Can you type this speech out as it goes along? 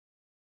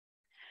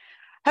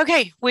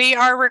Okay, we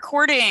are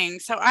recording.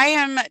 So I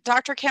am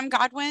Dr. Kim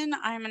Godwin.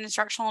 I'm an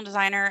instructional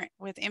designer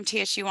with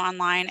MTSU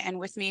Online, and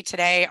with me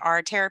today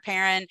are Tara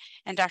Perrin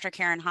and Dr.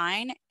 Karen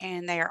Hine,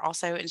 and they are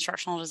also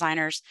instructional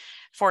designers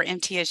for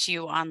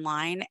MTSU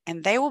Online,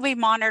 and they will be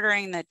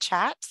monitoring the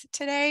chat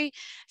today.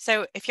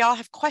 So if y'all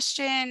have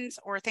questions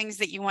or things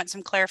that you want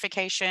some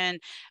clarification,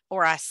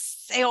 or I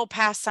sail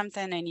past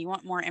something and you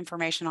want more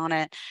information on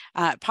it,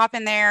 pop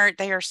in there.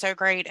 They are so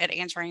great at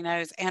answering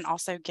those and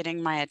also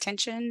getting my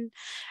attention,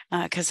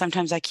 because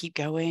sometimes I keep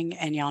going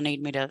and y'all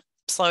need me to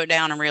slow it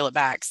down and reel it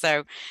back.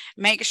 So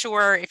make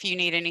sure if you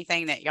need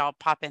anything that y'all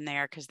pop in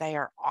there, because they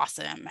are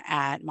awesome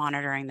at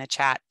monitoring the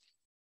chat.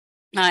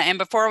 And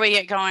before we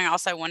get going, I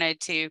also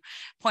wanted to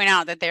point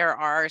out that there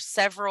are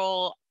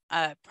several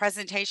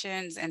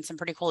presentations and some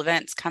pretty cool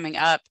events coming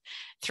up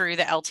through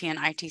the LTN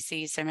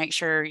ITC. So make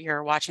sure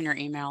you're watching your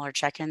email or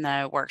checking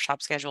the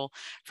workshop schedule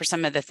for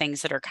some of the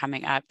things that are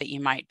coming up that you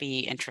might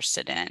be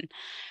interested in.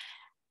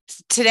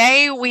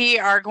 Today, we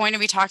are going to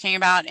be talking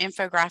about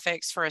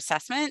infographics for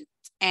assessment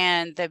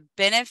and the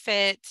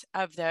benefit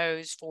of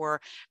those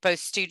for both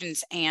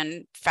students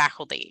and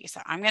faculty. So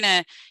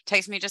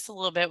takes me just a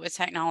little bit with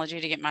technology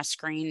to get my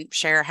screen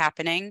share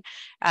happening,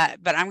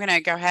 but I'm going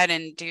to go ahead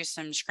and do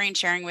some screen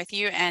sharing with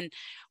you. And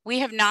we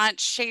have not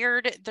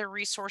shared the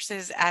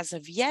resources as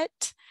of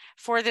yet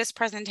for this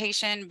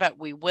presentation, but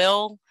we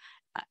will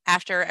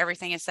after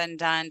everything is said and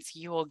done. So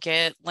you will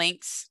get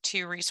links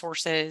to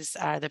resources,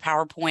 the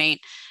PowerPoint,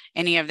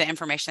 any of the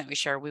information that we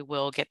share, we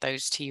will get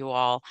those to you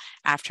all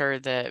after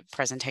the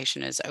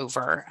presentation is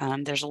over.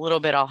 There's a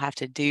little bit I'll have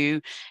to do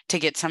to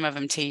get some of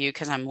them to you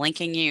because I'm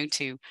linking you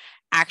to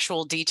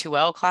actual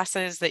D2L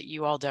classes that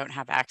you all don't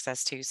have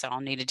access to. So I'll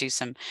need to do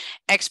some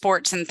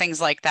exports and things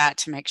like that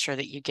to make sure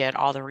that you get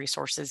all the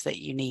resources that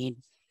you need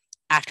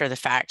after the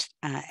fact.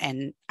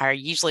 And I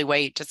usually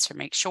wait just to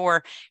make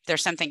sure if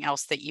there's something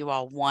else that you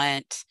all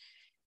want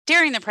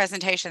during the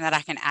presentation that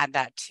I can add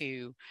that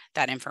to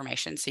that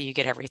information so you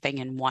get everything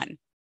in one.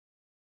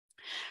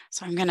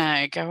 So I'm going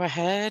to go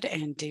ahead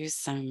and do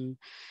some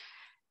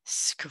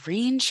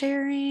screen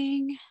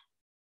sharing.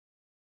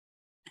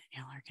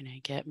 Y'all are going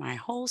to get my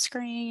whole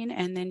screen,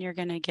 and then you're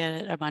going to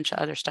get a bunch of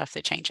other stuff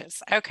that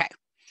changes. Okay.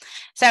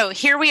 So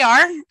here we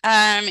are,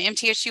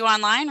 MTSU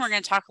Online. We're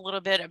going to talk a little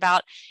bit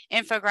about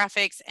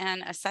infographics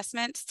and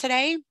assessments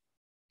today.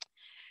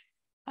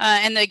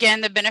 And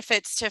again, the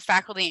benefits to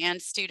faculty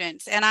and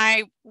students. And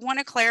I want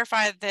to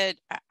clarify that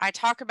I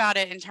talk about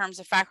it in terms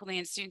of faculty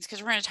and students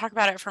because we're going to talk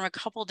about it from a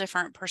couple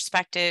different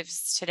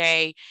perspectives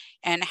today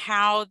and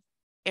how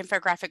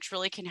infographics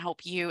really can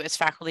help you as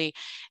faculty,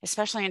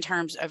 especially in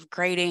terms of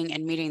grading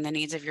and meeting the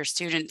needs of your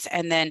students.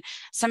 And then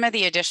some of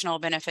the additional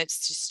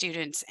benefits to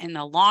students in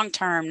the long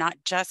term, not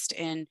just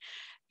in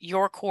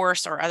your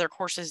course or other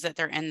courses that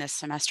they're in this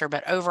semester,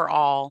 but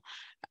overall,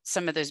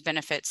 some of those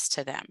benefits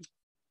to them.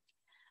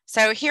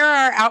 So here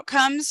are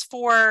outcomes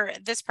for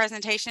this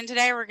presentation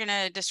today. We're going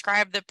to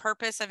describe the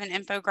purpose of an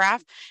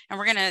infograph, and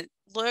we're going to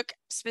look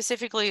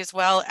specifically as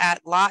well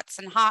at lots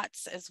and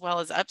HOTS as well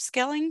as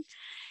upskilling.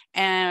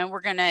 And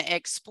we're going to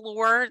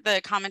explore the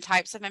common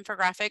types of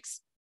infographics.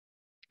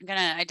 I'm going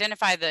to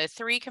identify the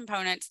 3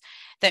 components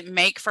that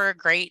make for a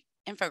great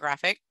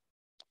infographic.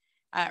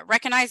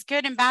 Recognize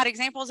good and bad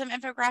examples of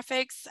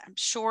infographics. I'm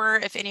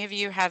sure if any of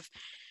you have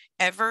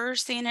ever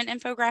seen an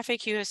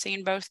infographic, you have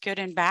seen both good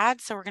and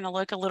bad. So we're going to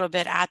look a little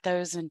bit at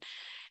those and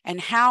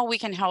how we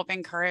can help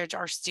encourage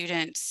our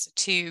students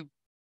to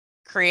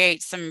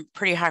create some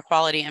pretty high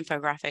quality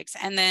infographics,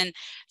 and then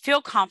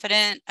feel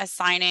confident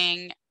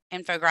assigning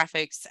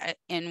infographics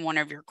in one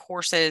of your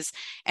courses.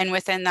 And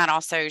within that,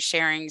 also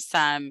sharing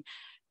some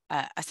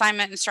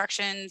assignment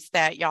instructions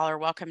that y'all are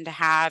welcome to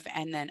have,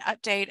 and then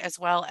update as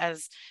well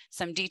as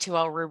some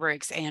D2L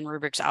rubrics and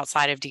rubrics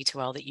outside of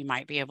D2L that you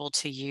might be able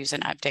to use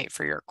and update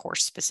for your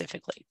course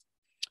specifically.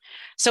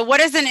 So what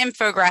is an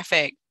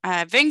infographic?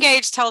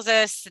 Venngage tells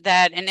us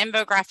that an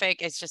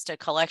infographic is just a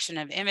collection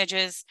of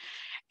images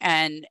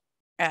and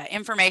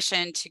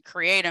information to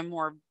create a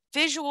more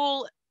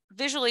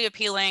visually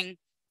appealing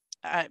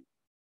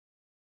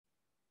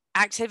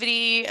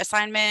activity,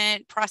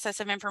 assignment, process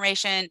of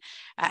information,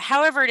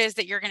 however it is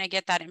that you're going to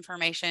get that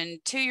information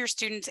to your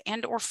students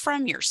and or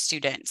from your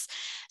students.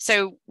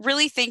 So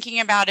really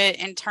thinking about it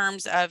in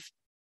terms of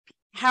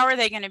how are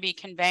they going to be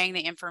conveying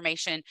the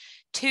information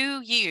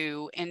to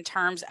you in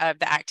terms of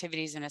the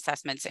activities and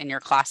assessments in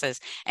your classes,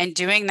 and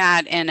doing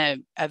that in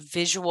a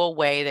visual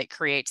way that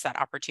creates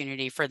that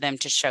opportunity for them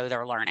to show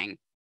their learning.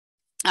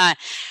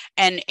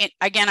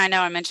 Again, I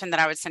know I mentioned that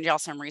I would send y'all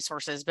some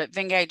resources, but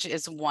Venngage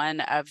is one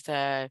of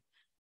the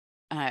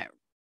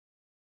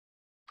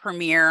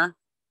premier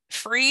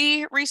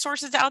free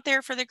resources out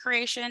there for the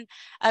creation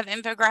of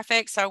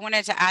infographics. So I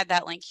wanted to add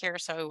that link here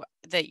so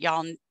that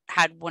y'all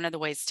had one of the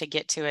ways to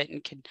get to it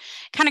and could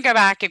kind of go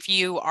back if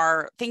you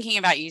are thinking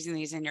about using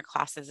these in your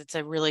classes. It's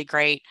a really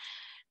great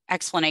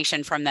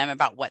explanation from them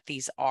about what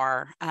these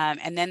are.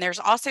 And then there's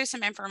also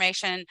some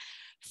information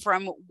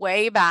from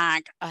way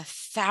back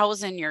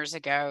 1,000 years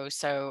ago.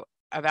 So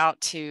about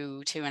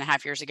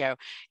 2.5 years ago,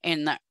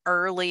 in the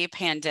early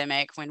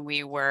pandemic, when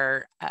we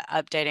were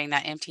updating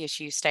that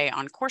MTSU Stay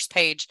on course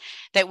page,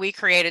 that we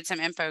created some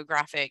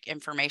infographic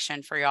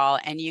information for y'all,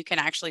 and you can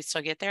actually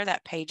still get there.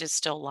 That page is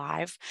still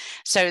live.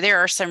 So there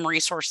are some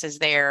resources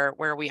there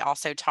where we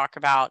also talk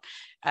about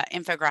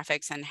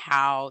infographics and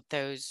how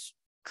those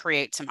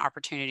create some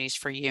opportunities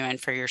for you and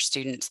for your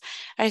students.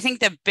 I think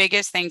the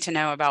biggest thing to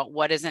know about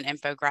what is an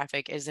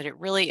infographic is that it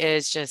really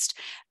is just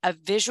a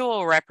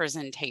visual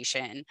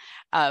representation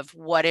of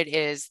what it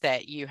is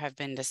that you have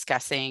been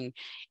discussing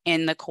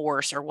in the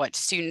course, or what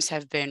students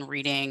have been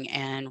reading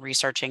and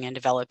researching and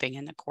developing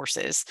in the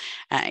courses.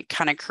 It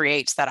kind of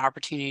creates that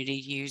opportunity to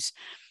use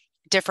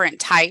different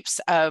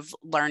types of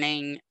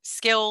learning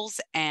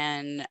skills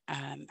and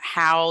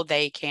how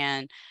they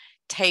can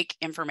take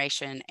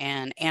information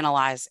and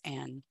analyze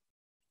and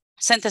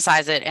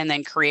synthesize it, and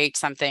then create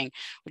something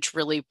which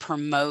really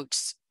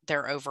promotes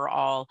their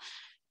overall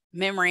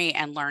memory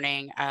and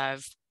learning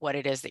of what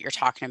it is that you're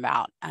talking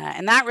about.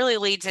 And that really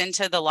leads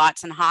into the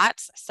lots and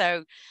hots.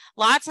 So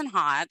lots and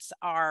hots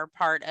are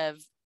part of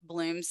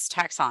Bloom's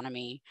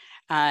taxonomy,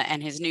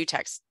 and his new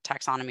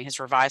taxonomy, his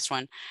revised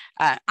one.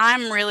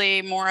 I'm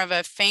really more of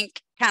a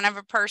think kind of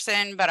a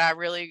person, but I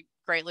really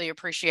greatly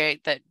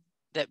appreciate that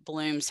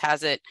Bloom's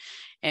has it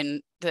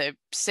in the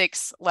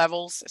 6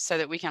 levels so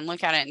that we can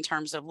look at it in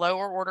terms of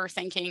lower order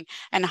thinking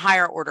and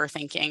higher order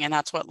thinking. And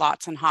that's what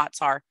lots and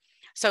hots are.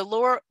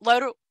 So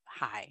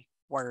high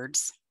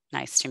words.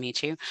 Nice to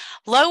meet you.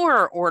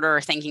 Lower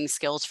order thinking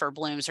skills for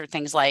Bloom's are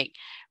things like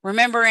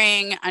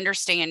remembering,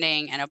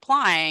 understanding, and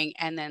applying.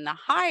 And then the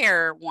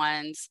higher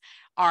ones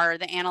are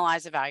the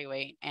analyze,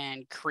 evaluate,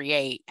 and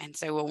create. And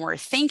so when we're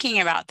thinking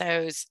about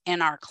those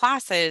in our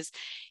classes,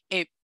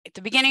 at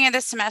the beginning of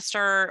the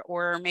semester,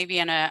 or maybe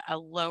in a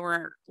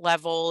lower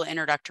level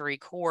introductory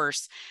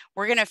course,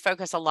 we're going to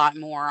focus a lot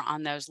more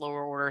on those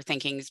lower order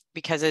thinkings,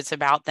 because it's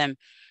about the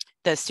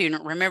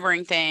student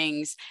remembering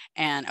things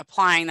and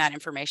applying that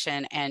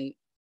information.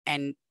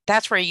 And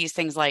that's where you use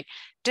things like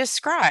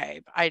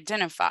describe,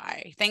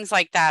 identify, things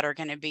like that are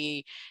going to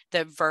be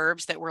the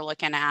verbs that we're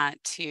looking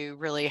at to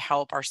really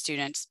help our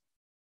students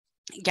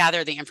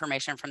gather the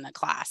information from the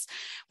class.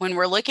 When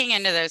we're looking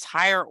into those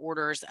higher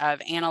orders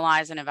of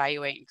analyze and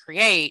evaluate and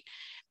create,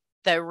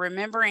 the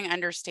remembering,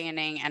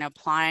 understanding, and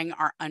applying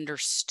are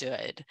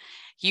understood.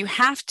 You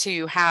have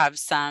to have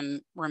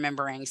some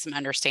remembering, some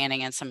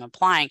understanding, and some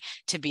applying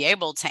to be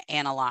able to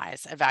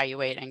analyze,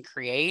 evaluate, and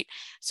create.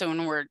 So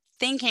when we're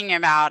thinking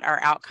about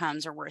our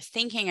outcomes, or we're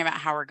thinking about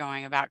how we're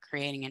going about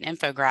creating an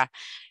infographic,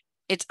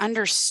 it's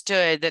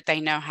understood that they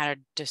know how to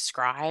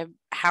describe.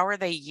 How are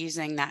they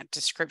using that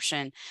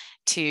description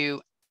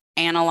to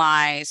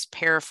analyze,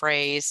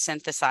 paraphrase,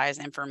 synthesize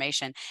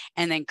information,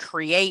 and then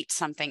create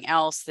something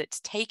else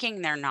that's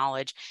taking their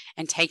knowledge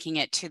and taking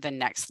it to the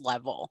next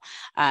level?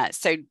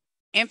 So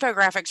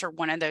infographics are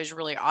one of those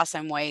really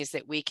awesome ways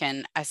that we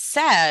can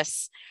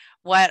assess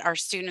what our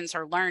students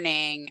are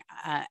learning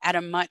at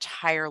a much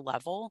higher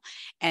level.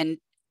 And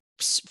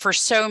for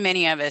so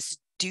many of us,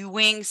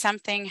 doing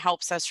something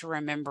helps us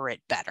remember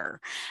it better.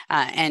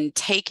 And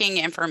taking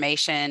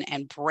information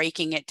and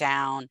breaking it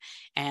down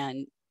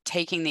and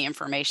taking the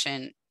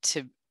information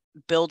to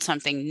build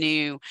something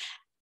new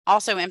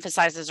also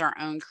emphasizes our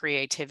own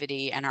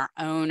creativity and our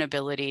own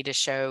ability to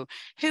show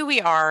who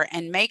we are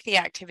and make the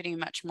activity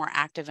much more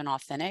active and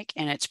authentic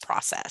in its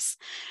process.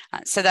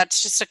 So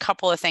that's just a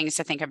couple of things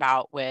to think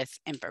about with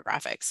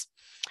infographics.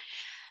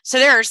 So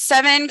there are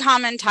 7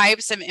 common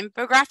types of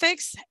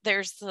infographics.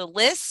 There's the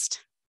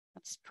list.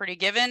 That's pretty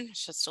given.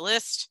 It's just a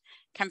list.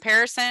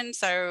 Comparison,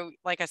 so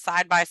like a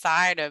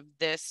side-by-side of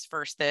this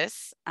versus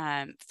this.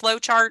 Flow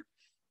chart,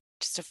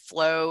 just a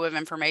flow of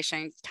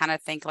information. Kind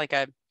of think like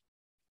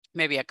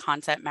maybe a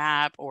concept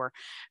map, or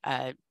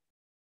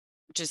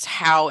just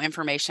how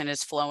information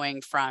is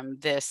flowing from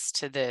this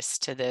to this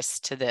to this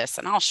to this.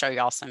 And I'll show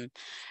y'all some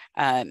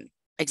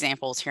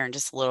examples here in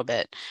just a little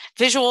bit.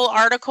 Visual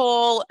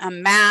article, a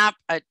map,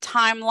 a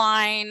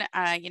timeline.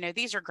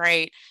 These are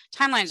great.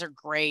 Timelines are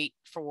great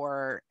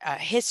for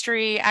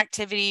history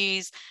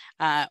activities,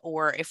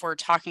 or if we're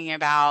talking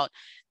about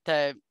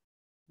the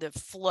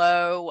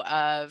flow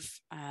of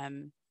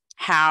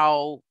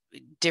how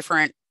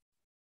different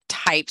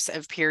types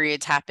of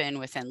periods happen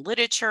within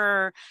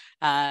literature,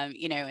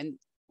 and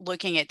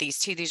looking at these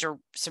two, these are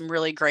some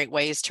really great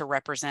ways to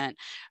represent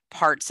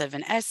parts of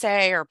an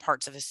essay or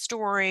parts of a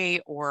story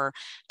or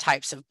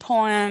types of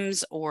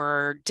poems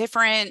or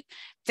different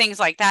things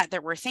like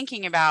that we're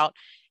thinking about.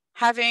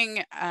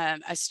 Having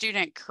a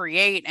student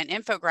create an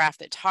infographic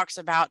that talks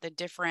about the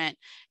different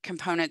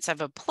components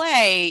of a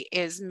play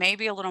is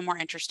maybe a little more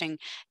interesting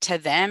to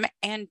them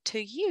and to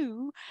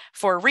you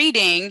for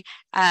reading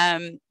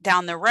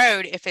down the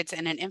road if it's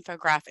in an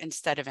infographic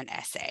instead of an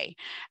essay.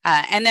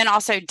 And then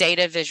also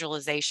data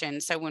visualization.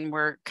 So when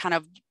we're kind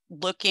of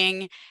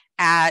looking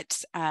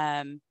at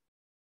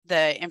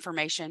the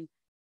information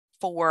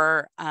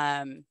for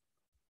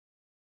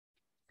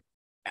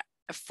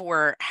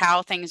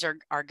how things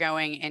are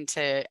going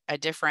into a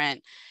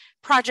different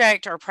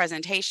project or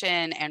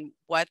presentation and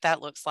what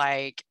that looks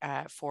like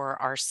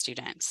for our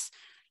students.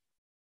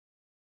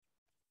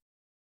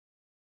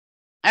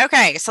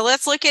 Okay, so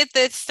let's look at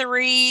the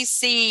 3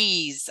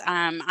 C's.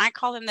 I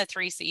call them the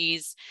 3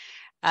 C's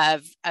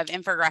of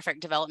infographic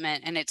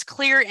development, and it's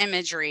clear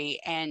imagery.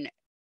 And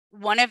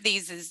one of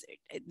these is,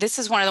 this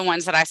is one of the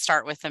ones that I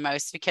start with the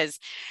most, because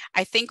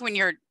I think when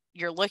you're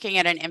looking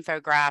at an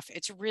infographic,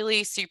 it's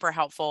really super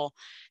helpful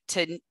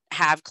to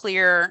have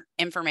clear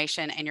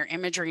information and your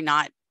imagery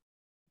not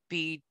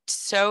be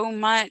so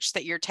much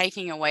that you're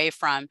taking away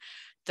from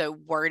the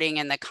wording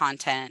and the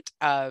content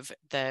of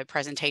the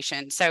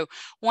presentation. So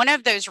one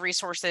of those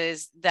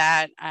resources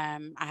that I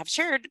have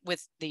shared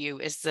with you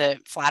is the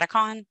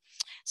Flaticon.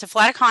 So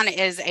Flaticon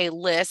is a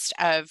list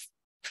of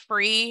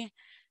free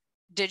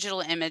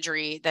digital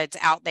imagery that's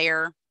out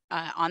there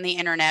on the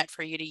internet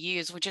for you to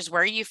use, which is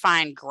where you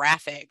find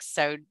graphics.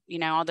 So, you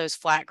know, all those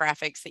flat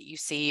graphics that you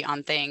see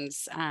on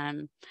things,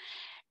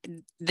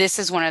 this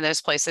is one of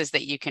those places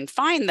that you can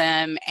find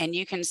them, and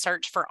you can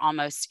search for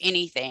almost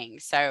anything.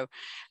 So,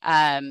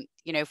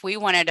 you know, if we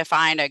wanted to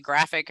find a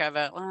graphic of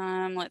a,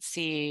 let's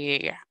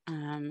see,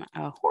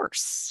 a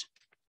horse.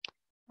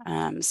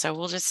 So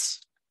we'll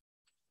just,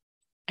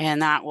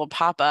 and that will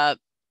pop up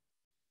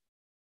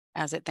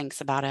as it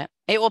thinks about it.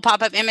 It will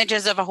pop up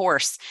images of a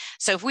horse.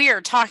 So if we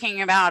are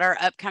talking about our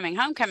upcoming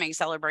homecoming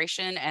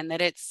celebration and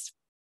that it's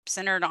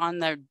centered on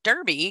the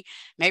Derby,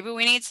 maybe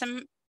we need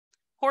some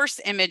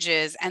horse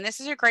images. And this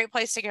is a great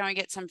place to go and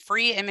get some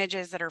free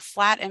images that are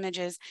flat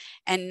images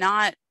and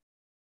not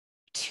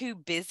too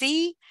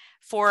busy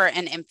for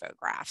an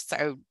infograph.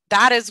 So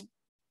that is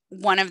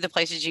one of the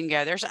places you can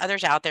go. There's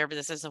others out there, but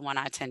this is the one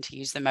I tend to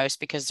use the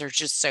most because there's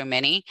just so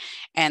many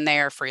and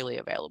they are freely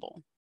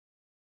available.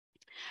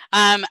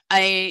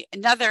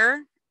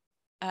 Another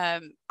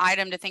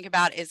item to think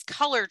about is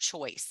color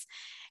choice.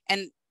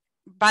 And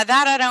by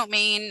that, I don't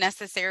mean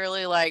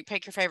necessarily like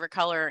pick your favorite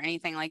color or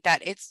anything like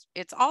that.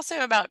 It's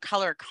also about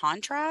color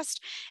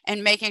contrast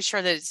and making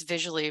sure that it's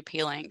visually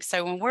appealing.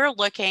 So when we're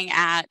looking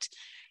at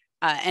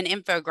an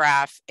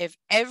infograph, if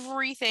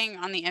everything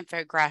on the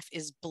infograph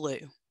is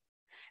blue,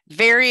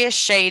 various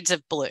shades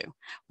of blue.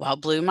 While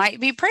blue might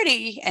be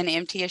pretty and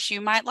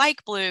MTSU might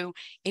like blue,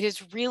 it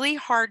is really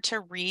hard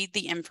to read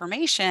the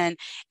information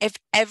if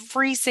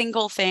every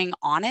single thing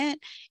on it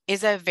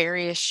is a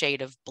various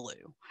shade of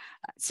blue.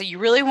 So you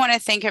really want to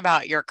think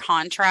about your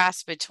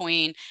contrast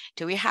between,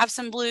 do we have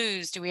some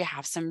blues? Do we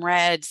have some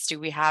reds? Do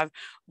we have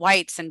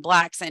whites and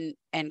blacks,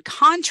 and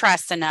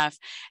contrast enough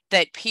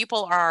that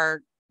people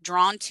are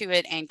drawn to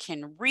it and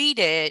can read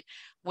it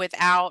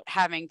without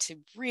having to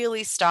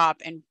really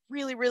stop and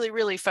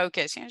really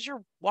focus. You know, as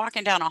you're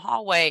walking down a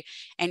hallway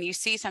and you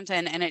see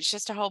something and it's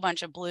just a whole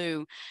bunch of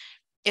blue,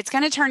 it's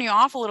going to turn you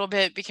off a little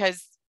bit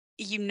because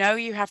you know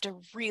you have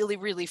to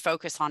really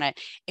focus on it.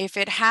 If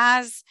it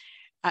has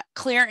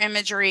clear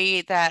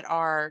imagery that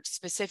are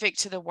specific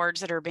to the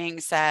words that are being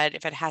said,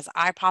 if it has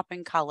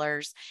eye-popping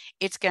colors,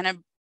 it's going to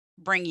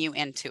bring you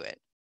into it,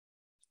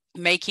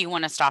 make you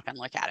want to stop and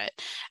look at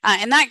it.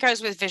 And that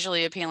goes with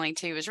visually appealing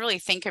too, is really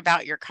think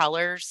about your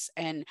colors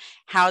and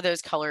how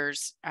those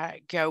colors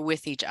go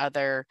with each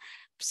other.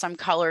 Some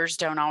colors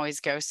don't always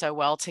go so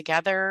well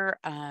together.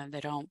 They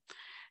don't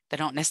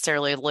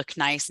necessarily look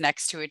nice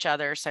next to each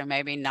other. So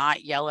maybe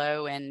not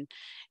yellow and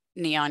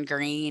neon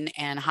green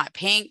and hot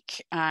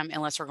pink,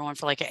 unless we're going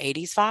for like an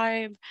 80s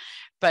vibe,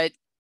 but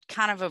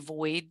kind of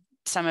avoid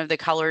some of the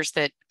colors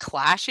that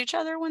clash each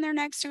other when they're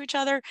next to each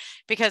other,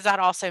 because that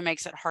also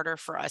makes it harder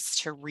for us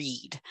to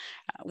read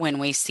when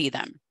we see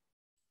them.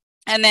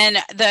 And then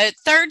the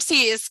third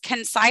C is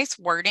concise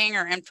wording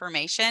or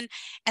information.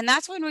 And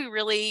that's when we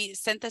really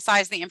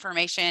synthesize the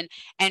information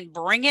and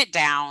bring it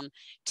down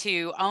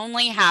to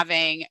only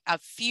having a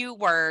few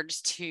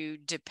words to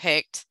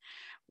depict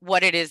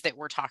what it is that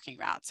we're talking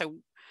about. So,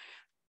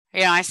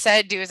 you know, I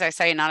said, do as I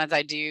say, not as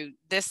I do.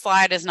 This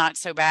slide is not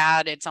so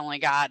bad. It's only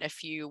got a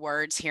few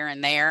words here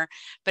and there.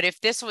 But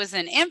if this was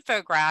an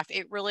infograph,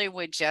 it really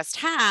would just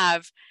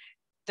have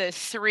the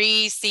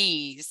 3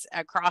 C's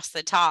across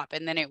the top.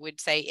 And then it would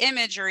say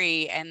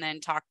imagery and then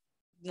talk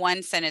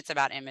one sentence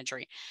about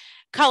imagery.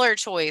 Color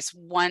choice,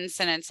 one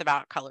sentence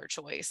about color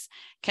choice.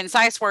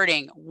 Concise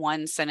wording,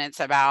 one sentence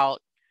about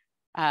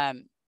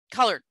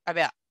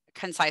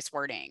concise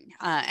wording,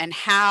 and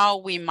how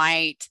we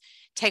might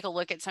take a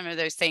look at some of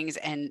those things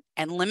and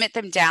limit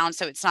them down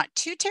so it's not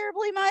too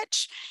terribly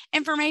much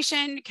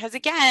information, because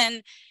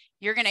again,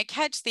 you're going to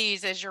catch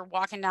these as you're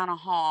walking down a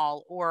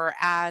hall or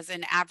as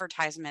an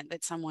advertisement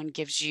that someone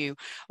gives you,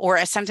 or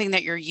as something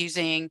that you're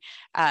using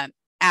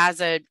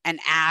as an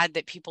ad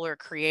that people are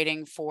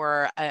creating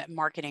for a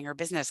marketing or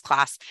business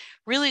class.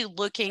 Really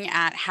looking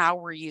at how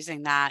we're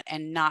using that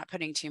and not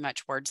putting too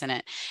much words in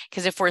it.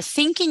 Because if we're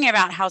thinking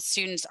about how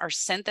students are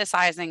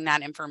synthesizing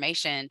that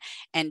information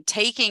and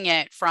taking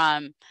it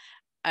from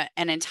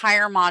an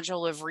entire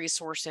module of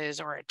resources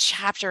or a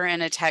chapter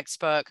in a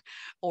textbook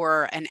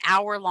or an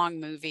hour-long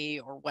movie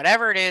or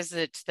whatever it is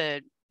that's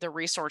the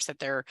resource that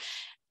they're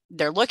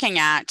looking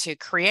at to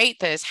create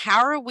this,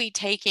 how are we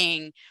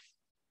taking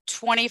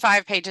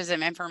 25 pages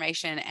of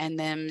information and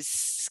then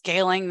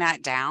scaling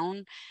that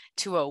down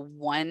to a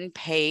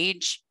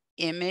 1-page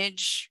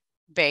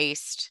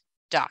image-based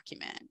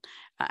document.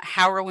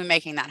 How are we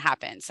making that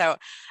happen? So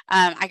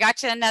I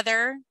got you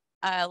another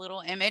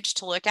little image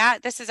to look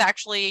at. This is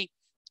actually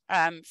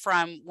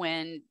from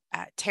when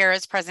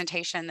Tara's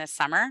presentation this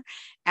summer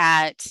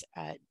at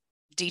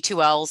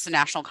D2L's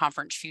National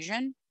Conference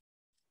Fusion.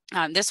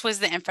 This was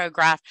the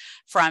infographic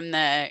from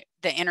the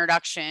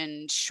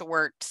introduction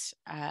short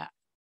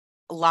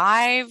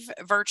live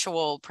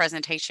virtual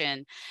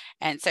presentation.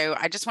 And so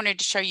I just wanted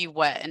to show you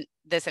what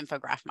this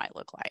infographic might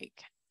look like.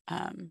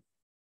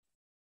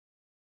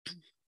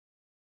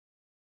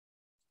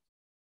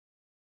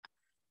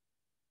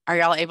 Are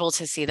y'all able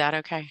to see that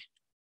okay?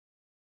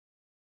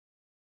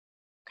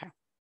 Okay.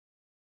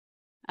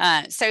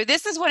 So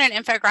this is what an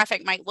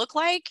infographic might look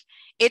like.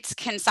 It's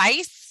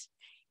concise,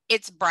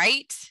 it's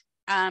bright.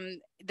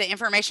 The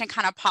information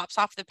kind of pops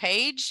off the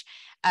page.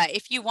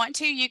 If you want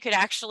to, you could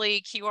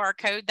actually QR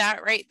code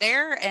that right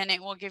there, and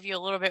it will give you a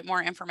little bit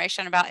more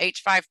information about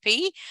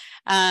H5P.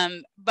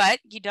 But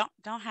you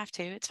don't have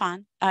to. It's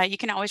fine. You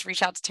can always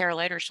reach out to Tara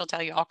later. She'll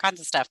tell you all kinds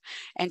of stuff,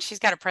 and she's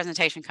got a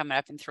presentation coming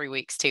up in 3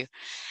 weeks too.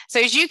 So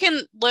as you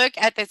can look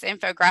at this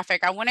infographic,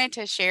 I wanted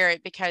to share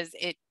it because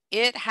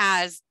it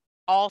has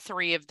all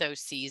 3 of those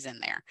C's in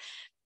there.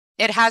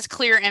 It has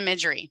clear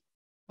imagery.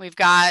 We've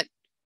got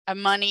a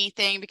money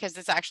thing because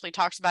this actually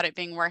talks about it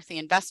being worth the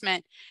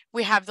investment.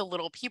 We have the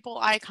little people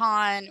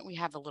icon, we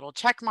have a little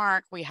check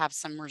mark, we have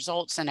some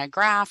results in a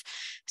graph.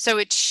 So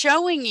it's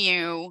showing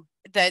you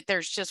that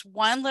there's just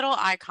one little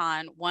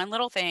icon, one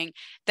little thing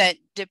that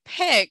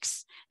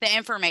depicts the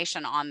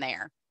information on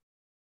there.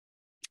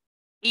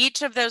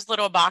 Each of those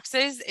little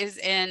boxes is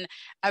in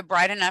a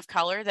bright enough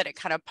color that it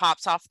kind of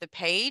pops off the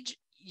page.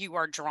 You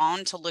are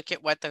drawn to look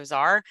at what those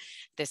are.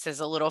 This is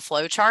a little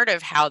flow chart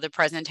of how the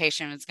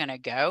presentation is going to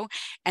go.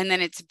 And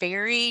then it's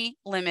very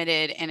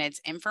limited in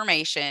its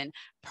information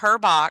per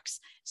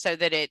box so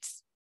that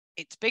it's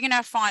big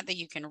enough font that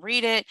you can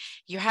read it.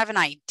 You have an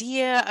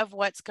idea of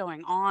what's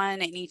going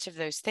on in each of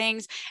those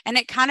things. And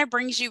it kind of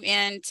brings you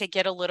in to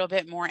get a little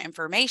bit more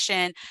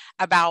information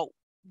about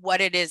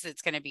what it is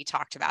that's going to be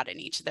talked about in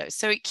each of those.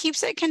 So it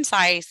keeps it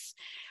concise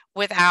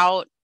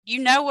without, you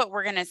know what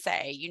we're going to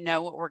say, you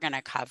know what we're going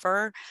to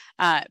cover,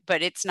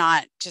 but it's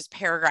not just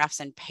paragraphs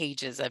and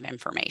pages of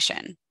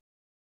information.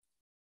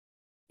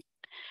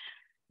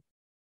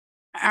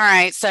 All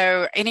right,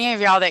 so any of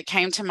y'all that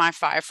came to my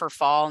 5 for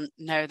fall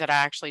know that I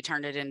actually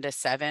turned it into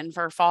 7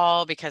 for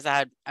fall because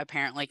I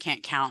apparently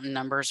can't count and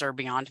numbers are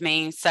beyond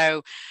me.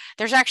 So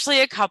there's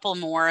actually a couple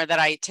more that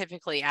I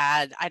typically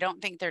add. I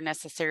don't think they're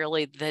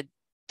necessarily the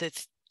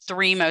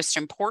 3 most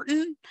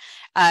important,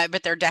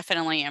 but they're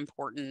definitely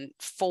important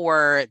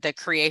for the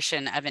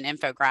creation of an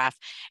infographic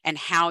and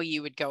how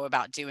you would go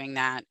about doing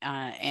that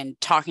and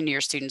talking to your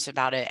students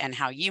about it and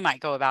how you might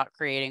go about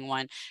creating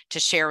one to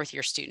share with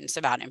your students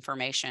about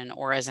information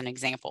or as an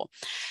example.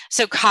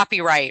 So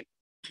copyright.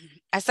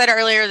 I said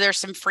earlier, there's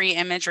some free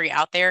imagery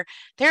out there.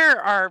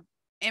 There are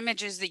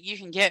images that you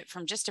can get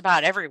from just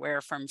about everywhere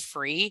from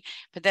free,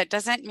 but that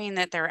doesn't mean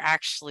that they're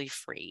actually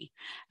free.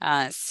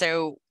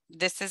 So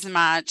this is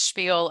my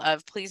spiel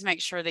of please make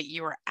sure that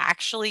you are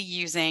actually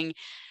using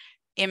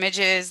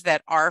images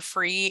that are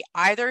free,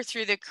 either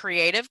through the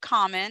Creative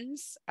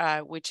Commons,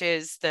 which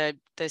is the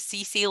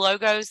CC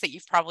logos that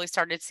you've probably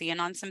started seeing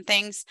on some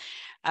things.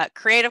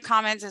 Creative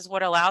Commons is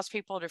what allows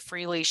people to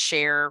freely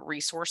share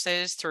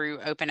resources through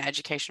open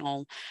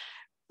educational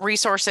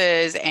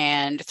resources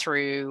and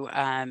through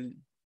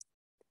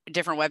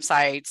different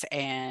websites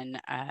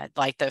and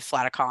like the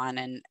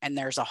Flaticon, and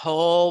there's a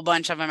whole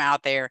bunch of them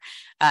out there.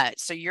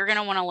 So you're going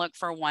to want to look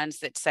for ones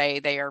that say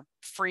they are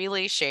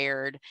freely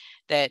shared,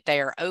 that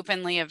they are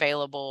openly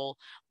available,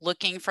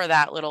 looking for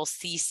that little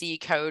CC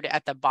code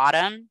at the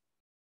bottom.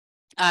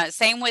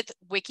 Same with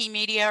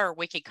Wikimedia or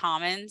Wiki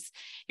Commons.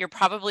 You're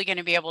probably going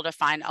to be able to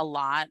find a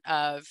lot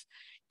of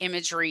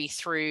imagery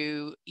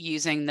through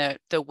using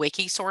the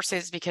wiki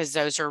sources because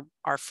those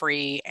are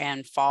free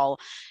and fall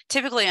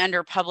typically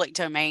under public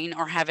domain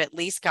or have at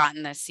least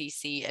gotten the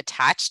CC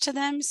attached to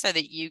them so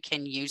that you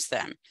can use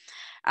them.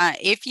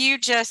 If you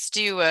just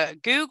do a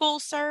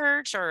Google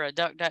search or a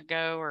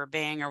DuckDuckGo or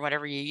Bing or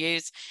whatever you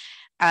use,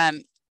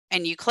 and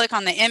you click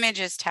on the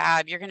images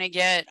tab, you're going to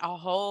get a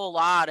whole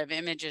lot of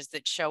images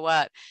that show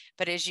up.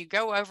 But as you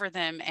go over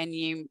them and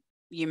you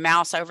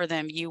mouse over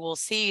them, you will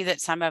see that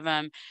some of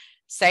them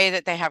say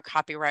that they have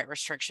copyright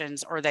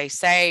restrictions, or they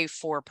say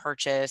for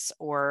purchase,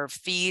 or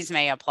fees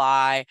may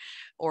apply,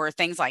 or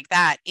things like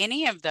that.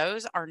 Any of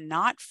those are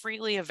not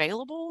freely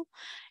available,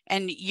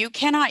 and you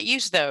cannot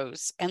use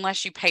those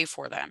unless you pay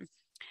for them.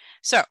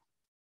 So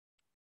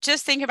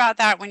just think about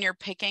that when you're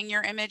picking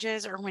your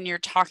images or when you're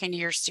talking to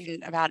your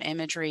student about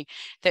imagery,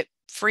 that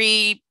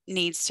free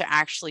needs to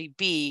actually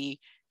be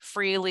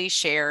freely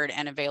shared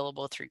and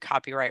available through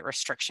copyright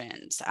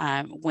restrictions.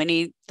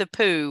 Winnie the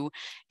Pooh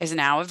is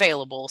now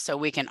available, so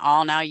we can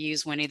all now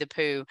use Winnie the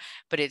Pooh,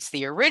 but it's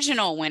the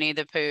original Winnie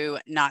the Pooh,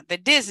 not the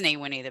Disney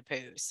Winnie the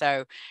Pooh.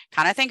 So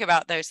kind of think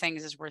about those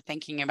things as we're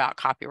thinking about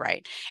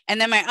copyright. And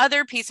then my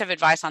other piece of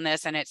advice on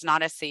this, and it's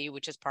not a C,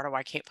 which is part of why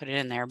I can't put it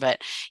in there,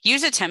 but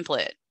use a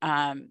template.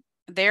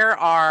 There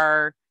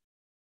are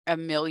a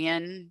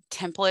million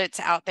templates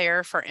out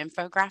there for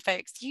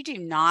infographics. You do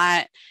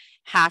not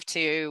have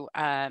to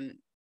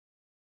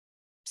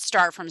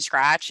start from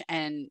scratch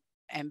and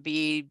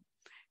be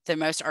the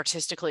most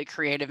artistically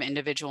creative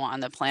individual on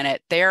the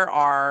planet. There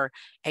are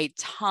a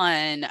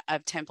ton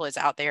of templates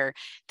out there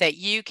that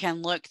you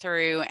can look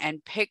through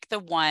and pick the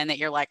one that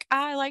you're like,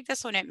 I like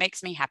this one, it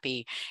makes me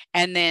happy.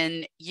 And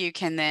then you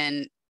can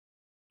then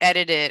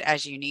edit it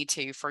as you need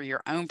to for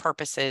your own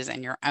purposes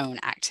and your own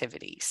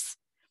activities.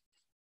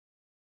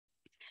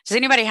 Does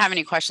anybody have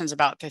any questions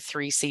about the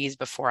 3 C's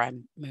before I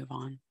move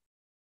on?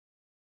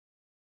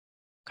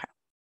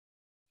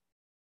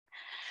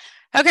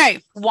 Okay,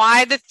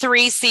 why the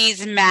 3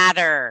 C's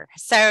matter.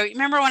 So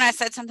remember when I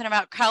said something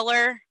about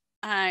color?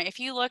 If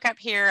you look up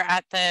here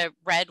at the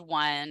red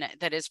one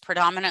that is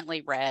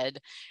predominantly red,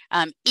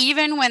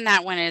 even when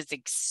that one is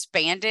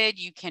expanded,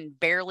 you can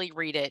barely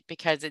read it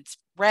because it's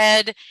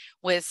red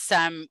with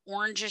some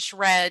orangish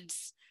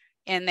reds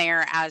in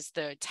there as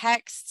the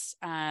texts.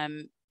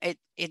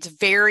 It's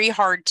very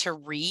hard to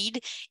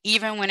read,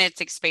 even when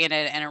it's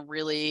expanded in a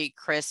really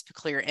crisp,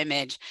 clear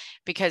image,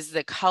 because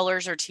the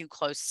colors are too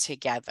close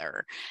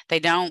together. They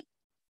don't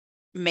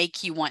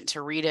make you want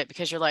to read it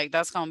because you're like,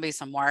 that's going to be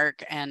some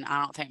work, and I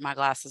don't think my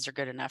glasses are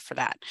good enough for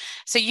that.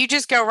 So you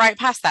just go right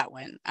past that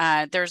one.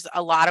 There's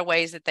a lot of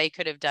ways that they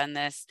could have done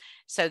this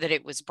so that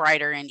it was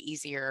brighter and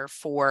easier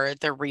for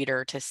the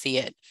reader to see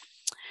it.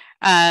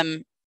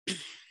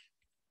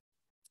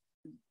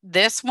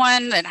 This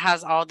one that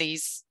has all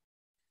these,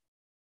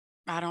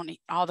 I don't need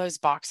all those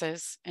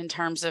boxes in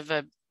terms of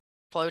a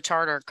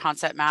flowchart or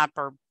concept map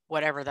or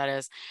whatever that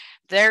is.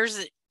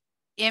 There's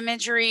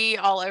imagery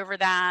all over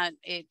that.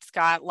 It's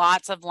got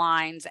lots of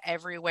lines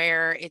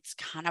everywhere. It's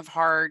kind of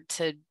hard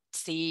to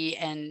see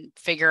and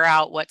figure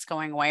out what's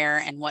going where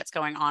and what's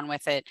going on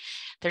with it.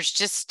 There's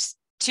just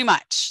too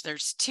much.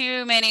 There's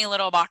too many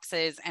little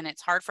boxes and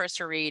it's hard for us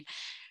to read.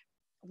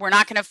 We're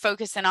not going to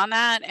focus in on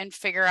that and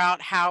figure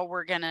out how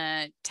we're going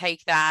to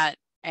take that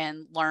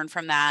and learn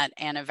from that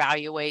and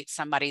evaluate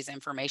somebody's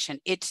information.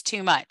 It's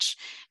too much.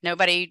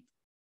 Nobody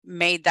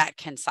made that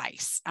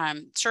concise.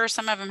 Sure,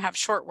 some of them have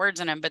short words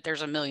in them, but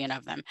there's a million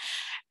of them.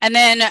 And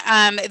then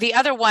the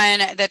other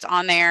one that's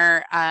on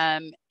there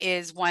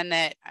is one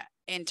that,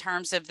 in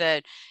terms of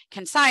the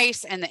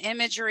concise and the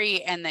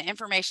imagery and the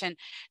information,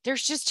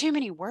 there's just too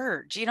many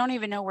words. You don't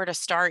even know where to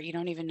start. You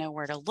don't even know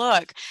where to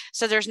look.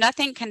 So there's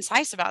nothing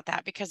concise about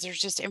that because there's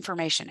just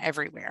information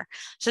everywhere.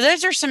 So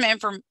those are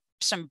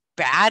some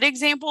bad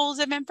examples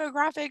of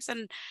infographics,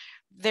 and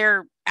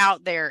they're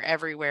out there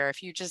everywhere.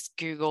 If you just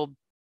Google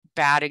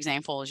bad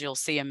examples, you'll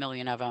see a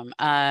million of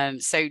them.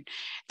 So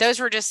those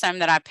were just some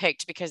that I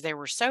picked because they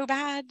were so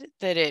bad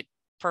that it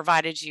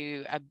provided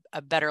you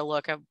a better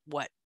look of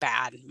what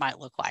bad might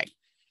look like.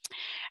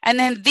 And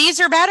then these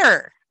are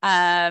better,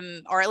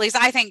 or at least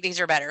I think these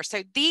are better.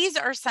 So these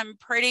are some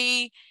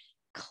pretty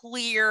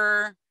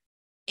clear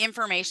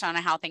information on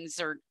how things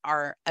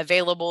are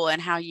available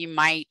and how you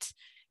might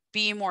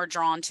be more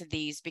drawn to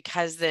these,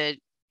 because the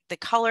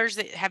colors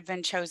that have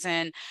been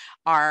chosen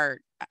are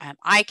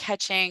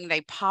eye-catching.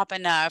 They pop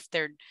enough.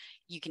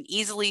 You can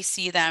easily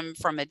see them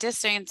from a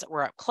distance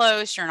or up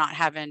close. You're not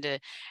having to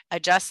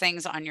adjust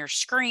things on your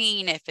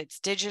screen. If it's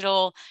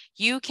digital,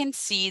 you can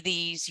see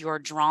these. You're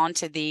drawn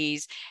to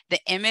these. The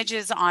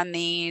images on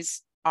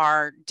these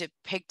are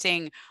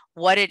depicting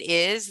what it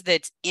is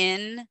that's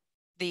in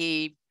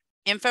the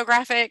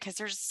infographic, because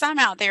there's some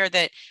out there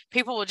that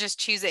people will just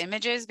choose the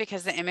images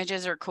because the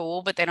images are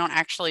cool, but they don't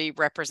actually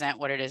represent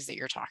what it is that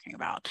you're talking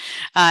about.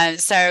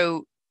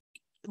 So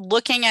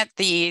looking at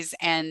these,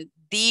 and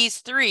these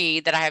 3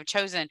 that I have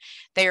chosen,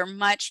 they are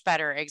much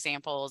better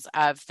examples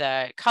of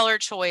the color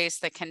choice,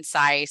 the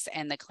concise,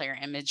 and the clear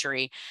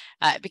imagery,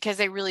 because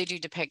they really do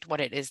depict what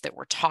it is that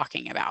we're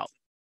talking about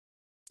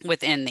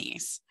within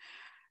these.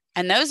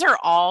 And those are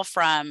all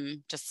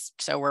from,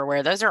 just so we're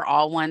aware, those are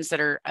all ones that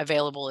are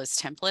available as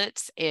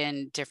templates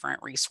in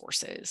different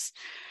resources.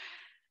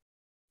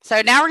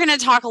 So now we're going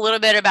to talk a little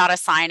bit about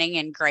assigning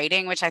and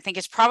grading, which I think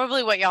is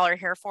probably what y'all are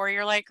here for.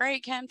 You're like,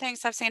 great, Kim,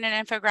 thanks. I've seen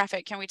an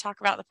infographic. Can we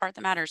talk about the part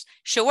that matters?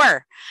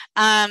 Sure.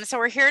 So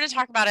we're here to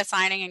talk about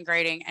assigning and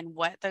grading and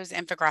what those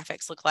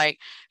infographics look like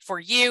for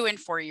you and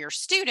for your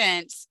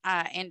students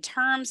in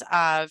terms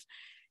of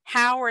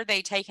how are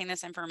they taking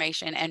this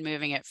information and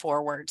moving it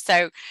forward.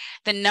 So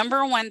the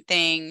number one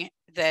thing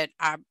that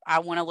I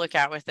want to look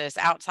at with this,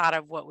 outside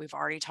of what we've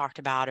already talked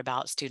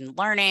about student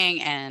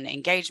learning and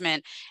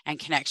engagement and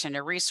connection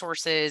to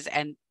resources,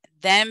 and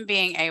them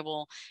being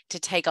able to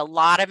take a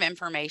lot of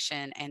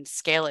information and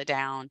scale it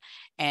down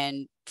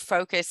and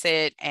focus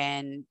it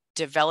and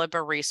develop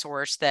a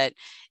resource that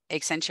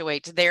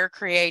accentuates their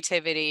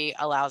creativity,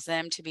 allows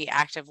them to be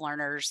active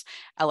learners,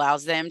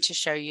 allows them to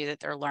show you that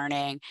they're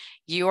learning.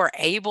 You are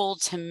able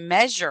to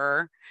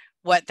measure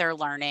what they're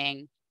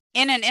learning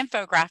in an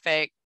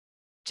infographic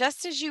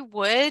just as you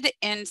would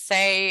in,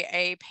 say,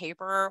 a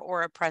paper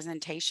or a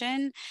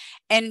presentation,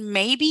 and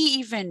maybe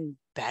even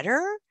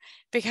better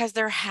because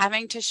they're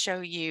having to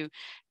show you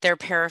their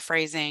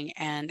paraphrasing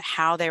and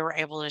how they were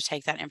able to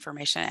take that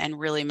information and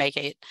really make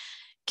it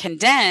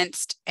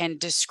condensed and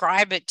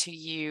describe it to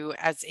you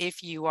as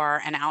if you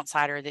are an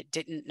outsider that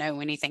didn't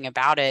know anything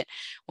about it,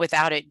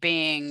 without it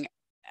being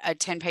a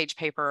 10-page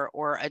paper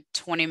or a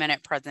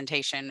 20-minute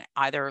presentation,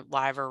 either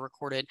live or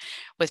recorded,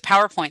 with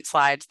PowerPoint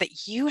slides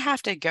that you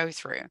have to go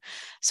through.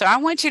 So I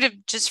want you to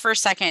just for a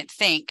second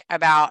think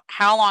about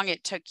how long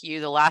it took you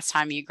the last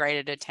time you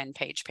graded a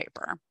 10-page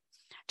paper.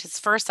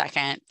 Just for a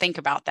second, think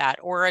about that,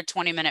 or a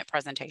 20-minute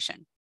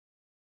presentation.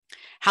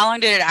 How long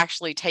did it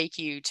actually take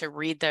you to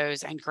read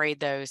those and grade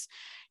those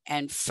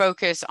and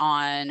focus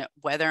on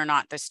whether or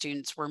not the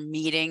students were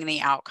meeting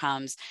the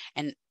outcomes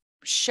and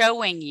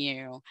showing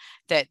you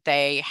that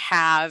they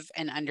have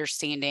an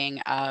understanding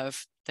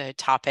of the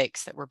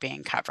topics that were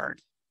being covered?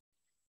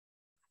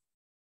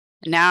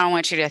 Now I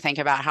want you to think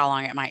about how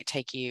long it might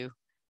take you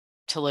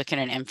to look at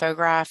an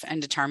infographic and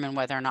determine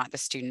whether or not the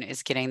student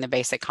is getting the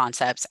basic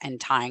concepts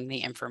and tying the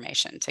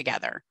information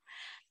together.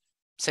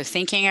 So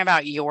thinking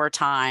about your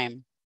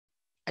time,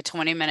 a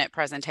 20-minute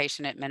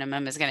presentation at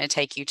minimum is going to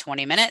take you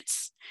 20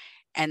 minutes.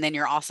 And then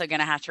you're also going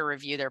to have to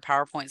review their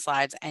PowerPoint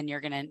slides, and you're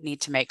going to need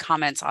to make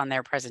comments on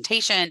their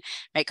presentation,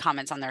 make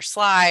comments on their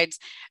slides,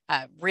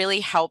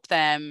 really help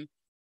them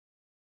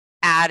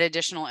add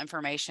additional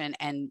information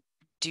and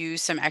do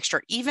some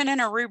extra, even in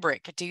a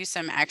rubric, do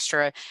some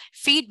extra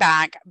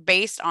feedback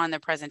based on the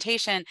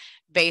presentation,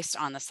 based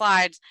on the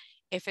slides.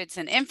 If it's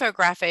an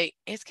infographic,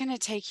 it's going to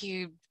take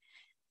you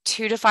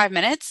 2 to 5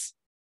 minutes,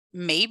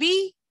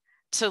 maybe,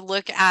 to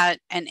look at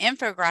an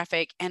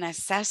infographic and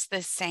assess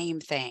the same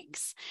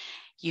things.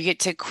 You get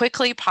to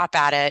quickly pop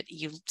at it.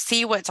 You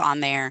see what's on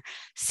there,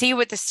 see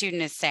what the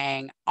student is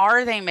saying.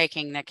 Are they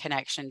making the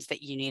connections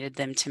that you needed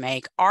them to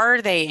make?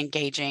 Are they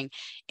engaging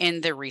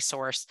in the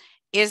resource?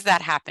 Is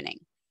that happening?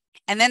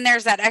 And then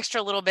there's that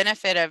extra little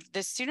benefit of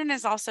the student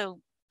is also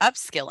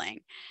upskilling.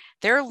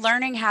 They're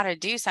learning how to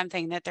do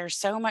something that they're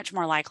so much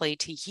more likely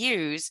to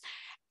use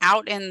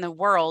out in the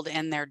world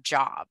in their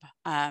job.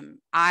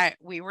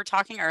 We were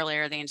talking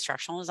earlier, the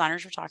instructional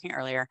designers were talking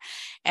earlier,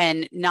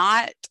 and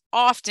not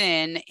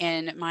often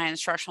in my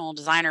instructional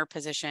designer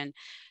position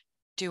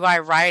do I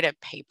write a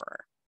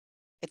paper.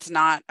 It's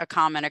not a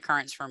common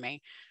occurrence for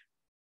me.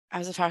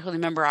 As a faculty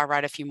member, I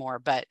write a few more,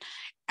 but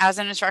as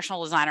an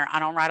instructional designer, I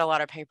don't write a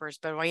lot of papers,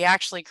 but we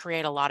actually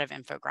create a lot of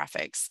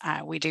infographics.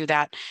 We do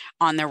that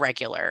on the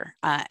regular.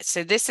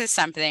 So this is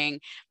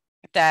something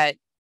that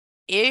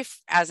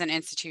if as an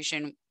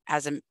institution,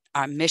 as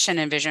a mission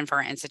and vision for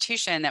our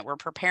institution, that we're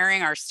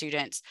preparing our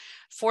students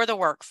for the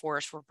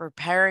workforce, we're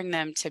preparing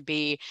them to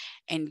be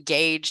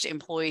engaged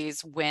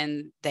employees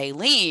when they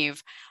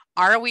leave,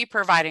 are we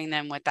providing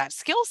them with that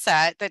skill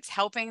set that's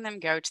helping them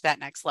go to that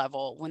next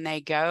level when they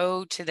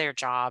go to their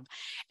job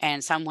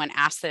and someone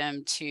asks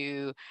them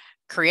to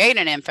create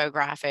an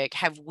infographic?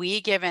 Have we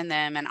given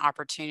them an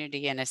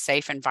opportunity in a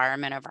safe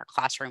environment of our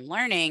classroom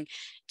learning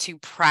to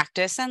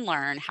practice and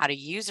learn how to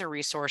use a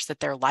resource that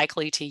they're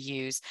likely to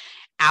use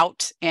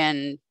out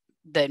in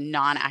the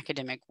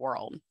non-academic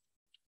world?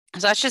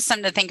 So that's just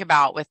something to think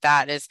about with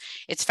that. Is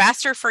it's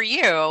faster for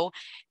you.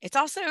 It's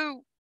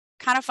also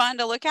kind of fun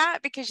to look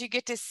at because you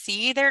get to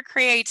see their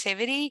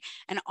creativity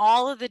and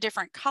all of the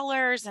different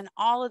colors and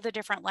all of the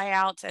different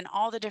layouts and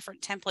all the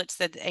different templates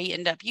that they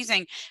end up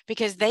using,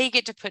 because they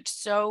get to put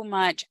so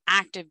much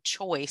active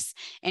choice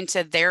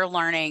into their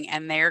learning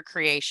and their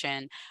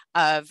creation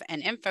of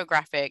an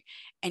infographic.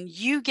 And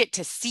you get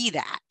to see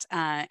that,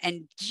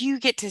 and you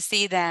get to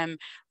see them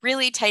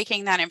really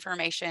taking that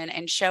information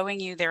and showing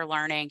you their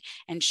learning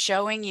and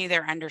showing you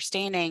their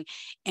understanding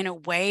in a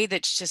way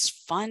that's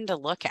just fun to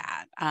look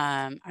at.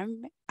 I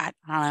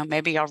don't know,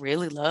 maybe y'all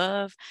really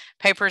love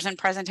papers and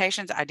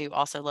presentations. I do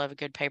also love a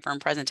good paper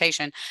and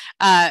presentation,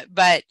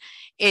 but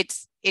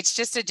it's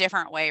just a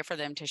different way for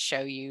them to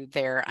show you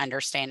their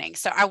understanding.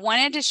 So I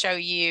wanted to show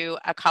you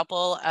a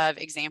couple of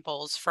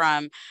examples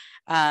from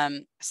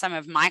some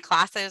of my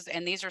classes,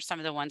 and these are some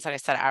of the ones that I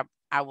said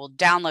I will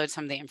download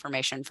some of the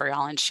information for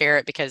y'all and share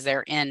it because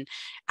they're in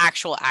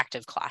actual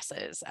active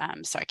classes.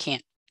 So I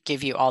can't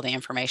give you all the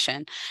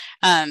information.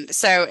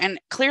 And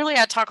clearly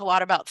I talk a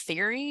lot about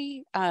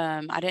theory.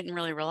 I didn't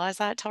really realize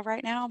that till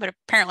right now, but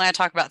apparently I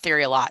talk about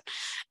theory a lot.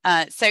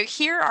 So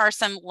here are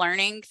some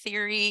learning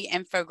theory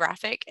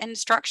infographic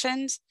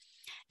instructions.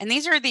 And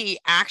these are the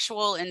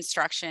actual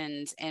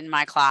instructions in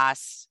my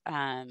class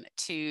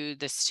to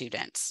the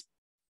students.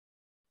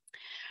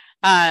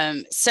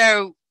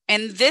 So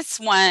in this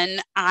one,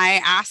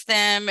 I asked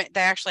them,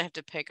 they actually have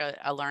to pick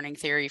a learning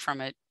theory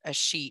from a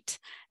sheet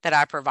that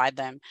I provide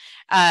them.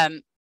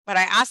 But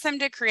I asked them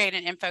to create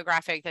an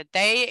infographic that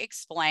they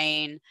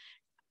explain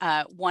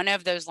one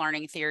of those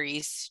learning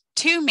theories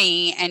to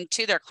me and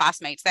to their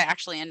classmates. They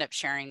actually end up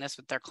sharing this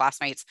with their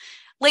classmates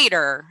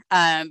later.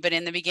 But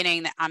in the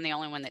beginning, I'm the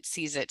only one that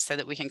sees it, so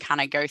that we can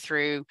kind of go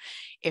through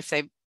if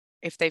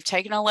they've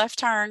taken a left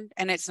turn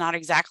and it's not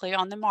exactly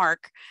on the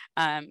mark,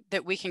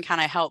 that we can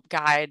kind of help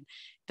guide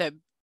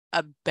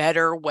a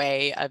better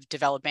way of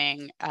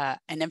developing an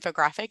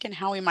infographic and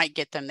how we might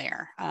get them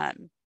there.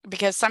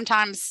 Because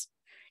sometimes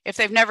if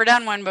they've never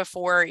done one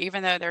before,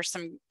 even though there's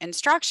some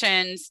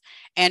instructions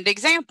and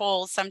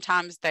examples,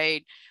 sometimes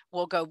they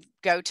will go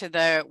to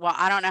the, well,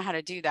 I don't know how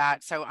to do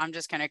that, so I'm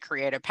just going to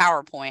create a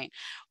PowerPoint.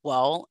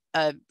 Well,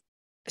 a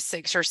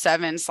 6 or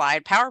 7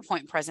 slide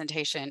PowerPoint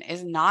presentation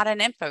is not an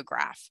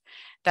infograph.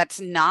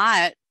 That's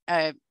not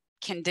a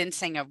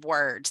condensing of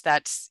words.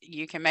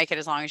 You can make it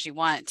as long as you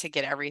want to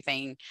get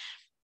everything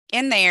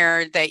in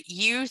there that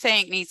you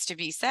think needs to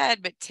be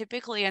said. But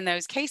typically in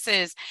those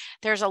cases,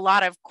 there's a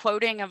lot of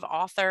quoting of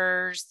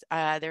authors.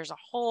 There's a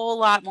whole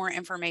lot more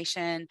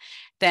information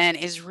than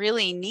is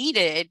really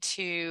needed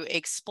to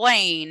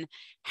explain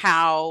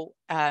how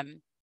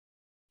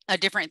a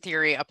different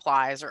theory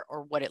applies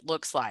or what it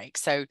looks like.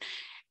 So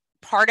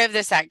part of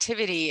this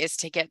activity is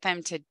to get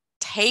them to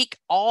take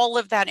all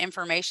of that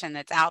information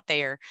that's out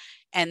there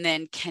and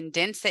then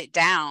condense it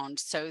down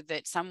so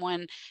that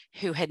someone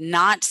who had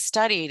not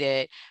studied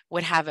it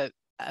would have a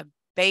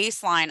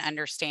baseline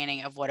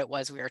understanding of what it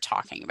was we were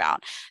talking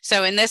about.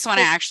 So in this one,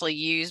 I actually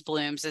use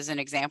Bloom's as an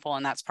example,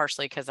 and that's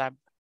partially because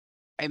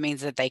it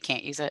means that they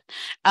can't use it.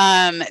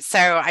 So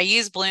I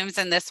use Bloom's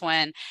in this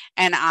one,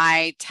 and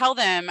I tell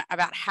them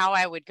about how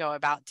I would go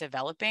about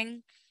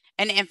developing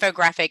an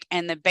infographic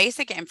and the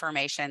basic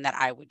information that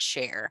I would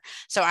share.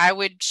 So I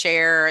would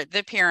share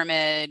the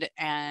pyramid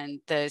and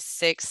the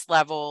 6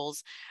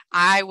 levels.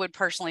 I would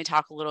personally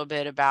talk a little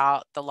bit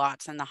about the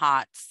lots and the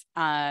hots.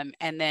 And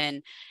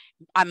then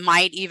I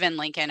might even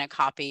link in a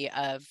copy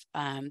of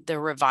the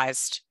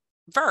revised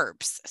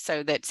verbs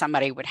so that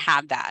somebody would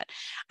have that.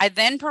 I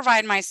then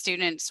provide my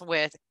students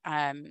with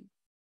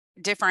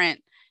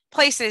different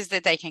places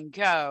that they can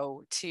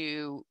go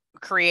to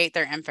create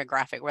their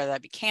infographic, whether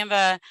that be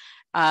Canva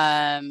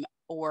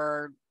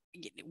or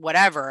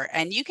whatever.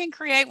 And you can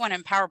create one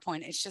in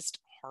PowerPoint. It's just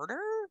harder.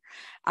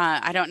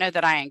 I don't know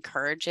that I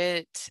encourage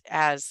it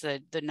as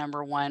the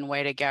number one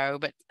way to go,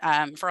 but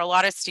for a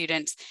lot of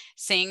students,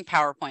 seeing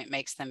PowerPoint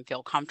makes them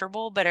feel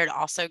comfortable, but it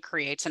also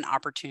creates an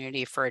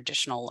opportunity for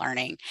additional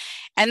learning.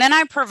 And then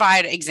I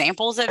provide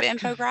examples of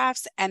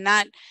infographics, and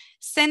that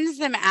sends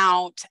them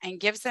out and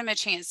gives them a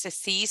chance to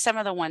see some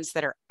of the ones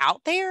that are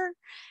out there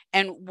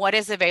and what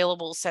is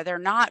available, so they're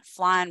not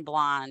flying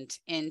blind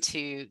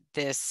into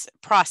this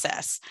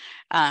process.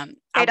 I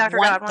Dr.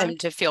 want Godwin, them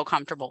to feel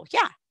comfortable.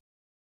 Yeah.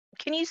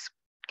 Can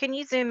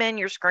you zoom in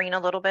your screen a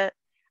little bit?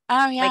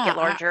 Oh, yeah. Make it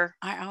larger.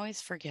 I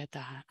always forget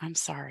that. I'm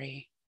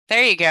sorry.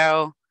 There you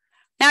go.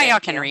 Now Thank y'all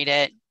can you. read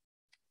it.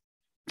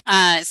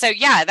 So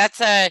yeah, that's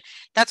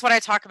what I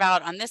talk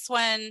about on this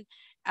one.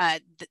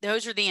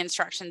 Those are the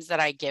instructions that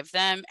I give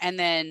them. And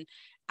then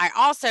I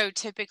also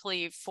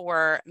typically,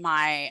 for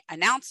my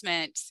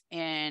announcements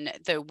in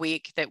the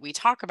week that we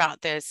talk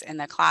about this in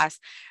the class,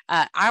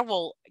 I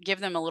will give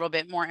them a little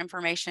bit more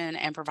information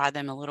and provide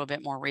them a little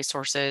bit more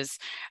resources,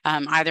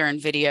 either in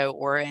video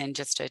or in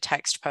just a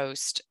text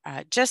post,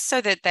 just so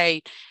that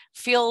they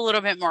feel a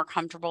little bit more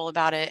comfortable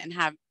about it and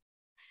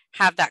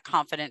have that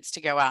confidence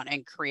to go out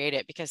and create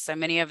it, because so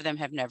many of them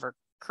have never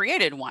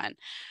created one.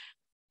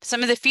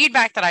 Some of the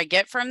feedback that I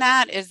get from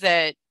that is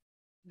that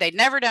they'd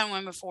never done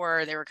one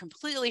before. They were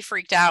completely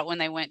freaked out when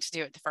they went to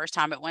do it the first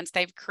time. But once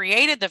they've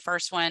created the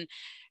first one,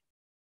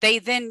 they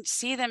then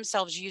see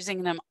themselves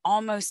using them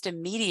almost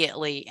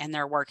immediately in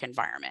their work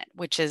environment,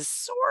 which is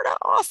sort of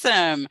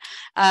awesome,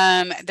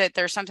 that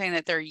there's something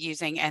that they're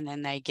using and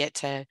then they get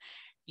to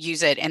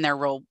use it in their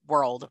real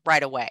world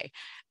right away.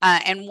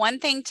 And one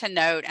thing to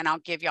note, and I'll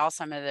give y'all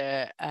some of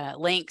the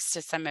links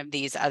to some of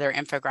these other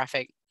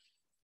infographic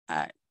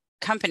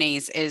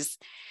companies, is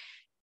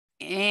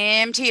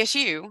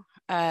MTSU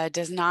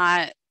does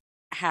not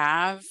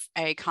have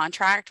a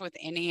contract with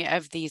any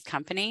of these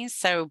companies.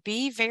 So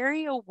be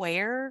very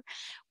aware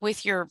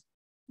with your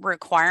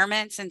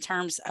requirements in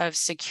terms of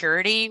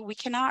security. We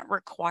cannot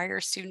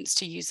require students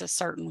to use a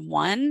certain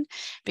one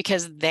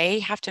because they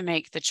have to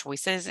make the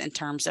choices in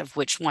terms of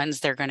which ones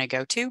they're going to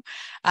go to.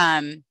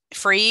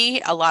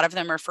 Free, a lot of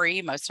them are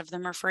free, most of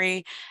them are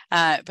free,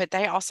 but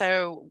they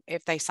also,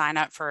 if they sign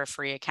up for a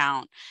free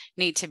account,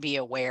 need to be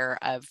aware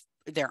of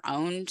their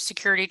own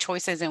security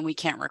choices, and we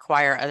can't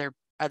require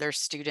other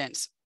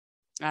students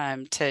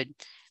to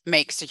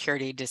make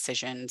security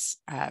decisions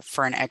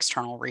for an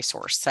external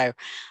resource. So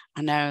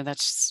I know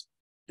that's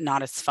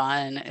not as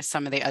fun as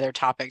some of the other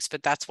topics,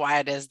 but that's why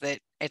it is that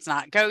it's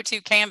not go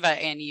to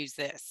Canva and use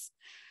this.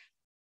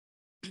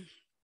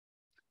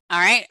 All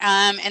right.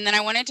 And then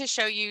I wanted to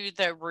show you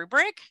the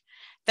rubric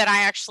that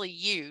I actually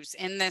use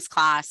in this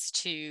class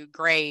to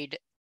grade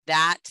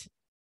that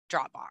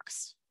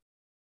Dropbox.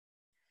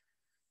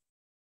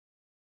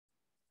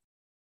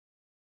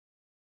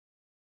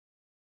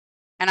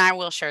 and I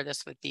will share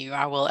this with you.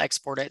 I will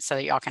export it so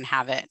that y'all can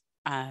have it.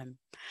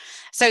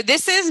 So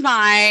this is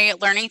my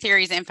Learning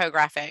Theories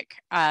infographic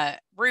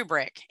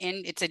rubric,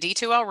 and it's a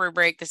D2L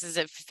rubric. This is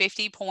a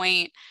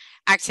 50-point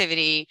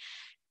activity,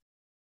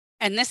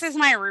 and this is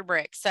my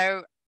rubric.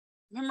 So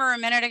remember a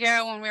minute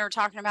ago when we were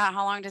talking about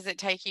how long does it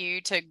take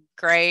you to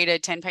grade a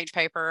 10-page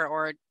paper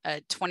or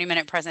a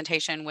 20-minute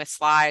presentation with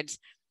slides?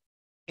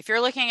 If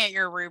you're looking at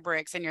your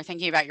rubrics and you're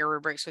thinking about your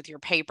rubrics with your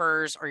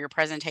papers or your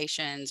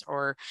presentations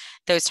or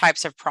those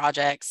types of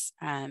projects,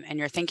 and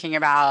you're thinking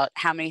about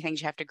how many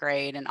things you have to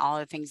grade and all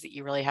the things that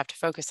you really have to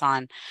focus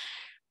on,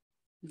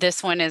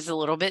 this one is a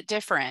little bit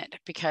different,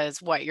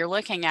 because what you're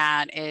looking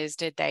at is,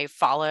 did they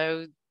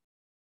follow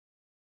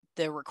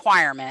the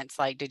requirements?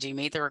 Like, did you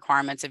meet the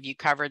requirements if you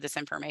covered this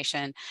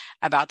information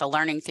about the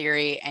learning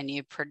theory and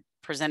you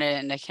presented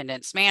it in a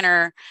condensed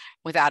manner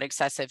without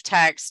excessive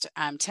text?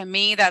 To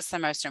me, that's the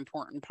most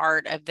important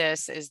part of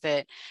this, is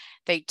that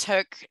they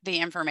took the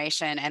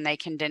information and they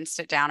condensed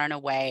it down in a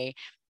way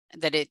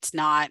that it's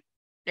not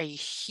a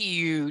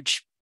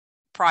huge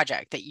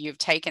project, that you've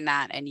taken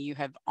that and you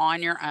have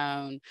on your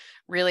own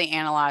really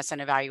analyzed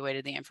and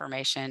evaluated the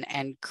information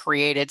and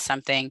created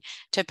something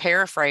to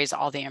paraphrase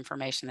all the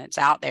information that's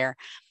out there.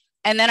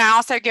 And then I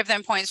also give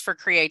them points for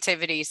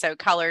creativity, so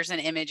colors and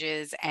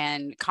images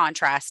and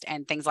contrast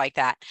and things like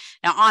that.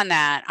 Now on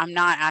that, I'm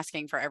not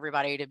asking for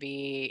everybody to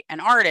be an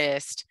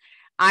artist.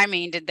 I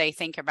mean, did they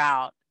think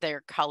about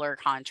their color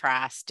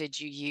contrast? Did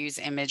you use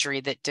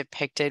imagery that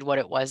depicted what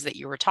it was that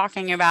you were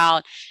talking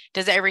about?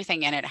 Does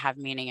everything in it have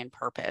meaning and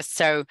purpose?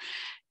 So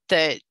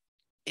the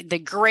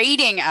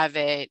grading of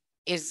it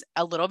is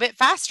a little bit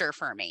faster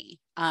for me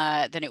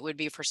than it would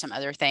be for some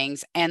other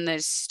things. And the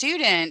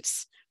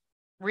students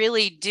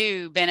really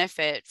do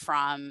benefit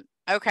from,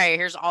 okay,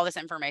 here's all this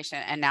information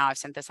and now I've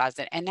synthesized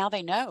it. And now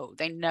they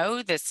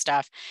know this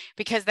stuff,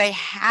 because they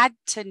had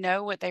to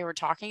know what they were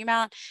talking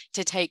about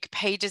to take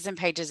pages and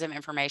pages of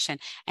information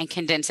and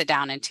condense it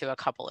down into a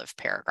couple of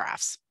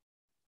paragraphs.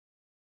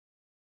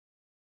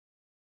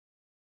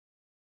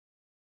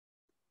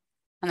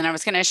 And then I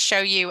was going to show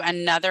you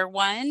another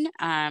one.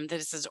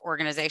 This is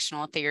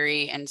organizational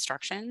theory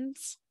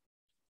instructions.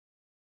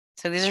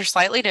 So these are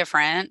slightly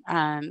different,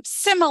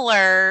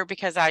 similar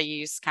because I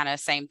use kind of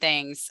same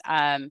things.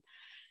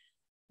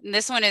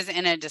 This one is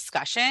in a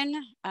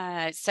discussion.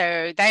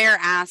 So they are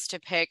asked to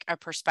pick a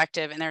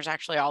perspective, and there's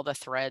actually all the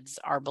threads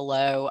are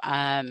below,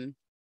 and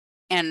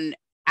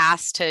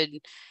asked to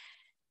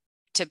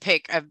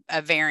pick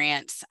a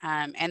variance.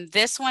 And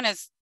this one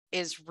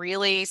is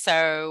really,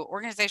 so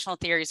organizational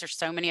theories, there's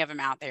so many of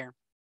them out there,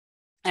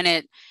 and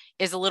it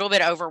is a little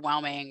bit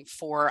overwhelming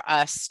for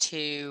us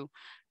to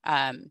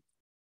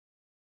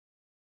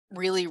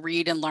really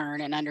read and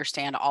learn and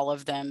understand all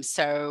of them.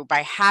 So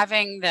by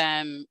having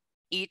them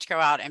each go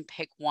out and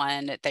pick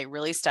one that they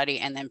really study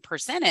and then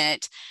present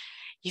it,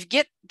 you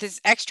get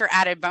this extra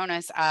added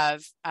bonus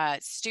of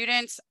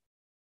students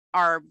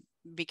are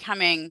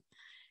becoming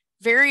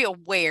very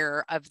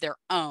aware of their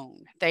own.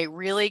 They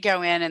really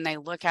go in and they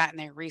look at and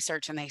they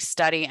research and they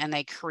study and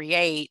they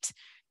create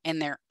in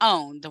their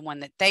own, the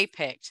one that they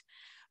picked.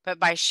 But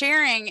by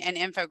sharing an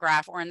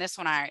infographic, or in this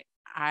one, I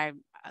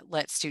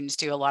let students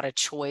do a lot of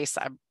choice.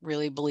 I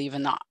really believe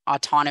in the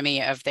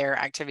autonomy of their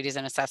activities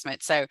and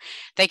assessment. So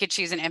they could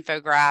choose an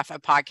infographic, a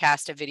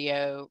podcast, a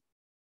video,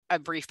 a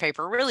brief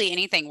paper, really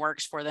anything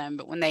works for them.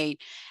 But when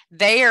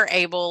they are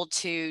able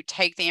to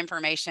take the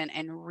information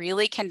and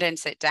really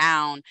condense it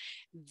down,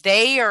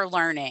 they are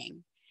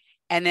learning.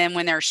 And then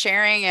when they're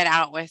sharing it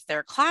out with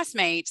their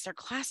classmates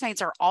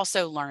are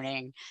also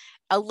learning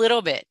a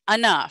little bit,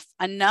 enough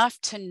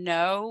to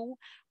know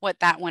what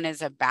that one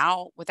is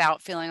about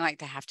without feeling like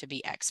they have to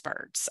be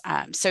experts.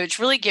 So it's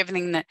really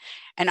giving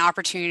an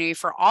opportunity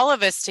for all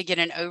of us to get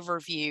an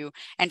overview,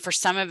 and for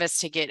some of us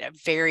to get a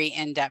very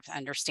in-depth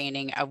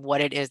understanding of what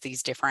it is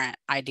these different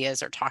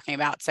ideas are talking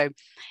about. So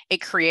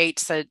it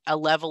creates a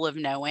level of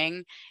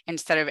knowing.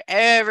 Instead of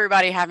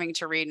everybody having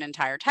to read an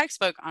entire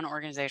textbook on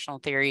organizational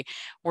theory,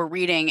 we're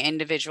reading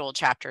individual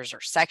chapters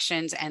or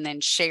sections and then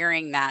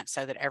sharing that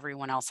so that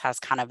everyone else has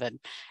kind of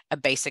a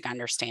basic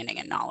understanding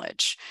and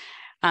knowledge.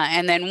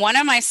 And then one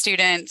of my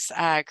students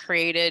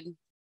created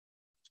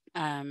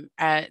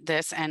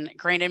this and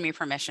granted me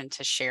permission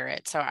to share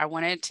it. So I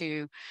wanted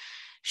to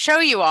show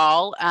you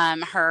all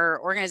her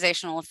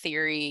organizational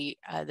theory,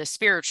 the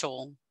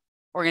spiritual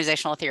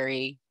organizational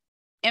theory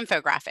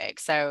infographic.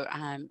 So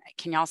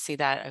can y'all see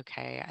that?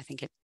 Okay, I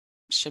think it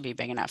should be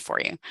big enough for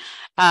you.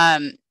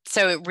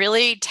 So it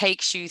really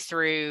takes you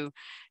through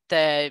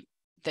the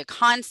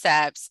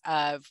concepts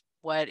of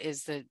what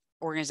is the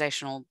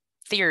organizational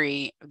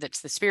theory, that's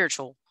the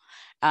spiritual,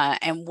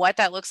 and what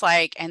that looks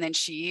like. And then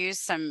she used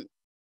some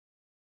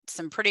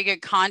pretty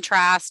good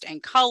contrast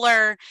and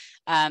color.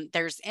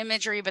 There's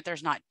imagery, but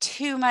there's not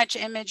too much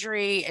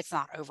imagery. It's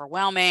not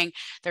overwhelming.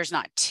 There's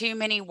not too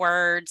many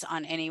words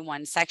on any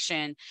one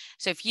section.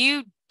 So if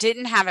you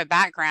didn't have a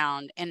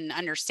background and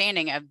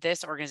understanding of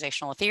this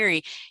organizational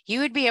theory,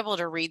 you would be able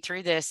to read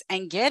through this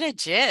and get a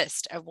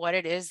gist of what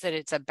it is that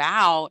it's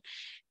about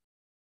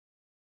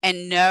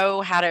and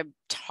know how to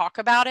talk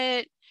about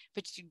it,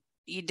 but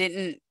you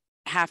didn't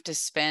have to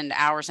spend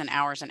hours and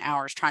hours and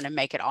hours trying to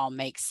make it all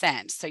make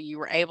sense. So you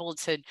were able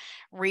to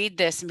read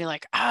this and be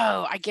like,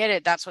 oh, I get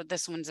it. That's what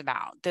this one's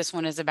about. This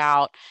one is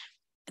about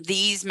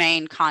these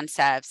main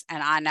concepts.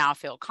 And I now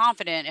feel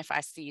confident if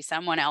I see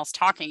someone else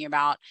talking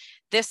about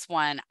this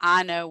one,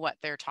 I know what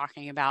they're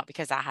talking about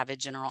because I have a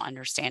general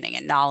understanding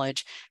and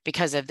knowledge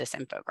because of this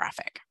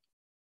infographic.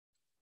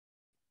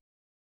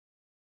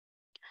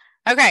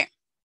 Okay,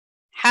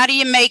 how do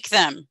you make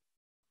them?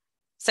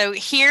 So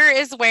here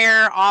is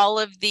where all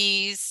of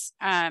these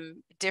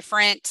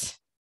different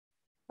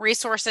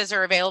resources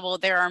are available.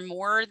 There are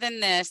more than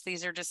this.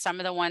 These are just some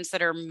of the ones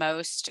that are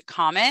most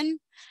common.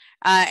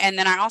 And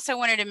then I also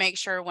wanted to make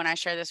sure when I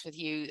share this with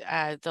you,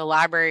 the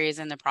library is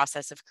in the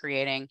process of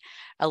creating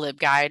a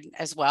LibGuide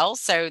as well.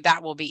 So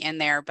that will be in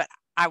there, but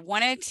I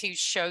wanted to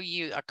show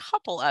you a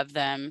couple of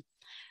them.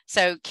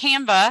 So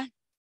Canva,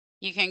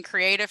 you can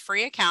create a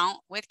free account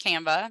with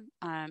Canva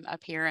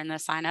up here in the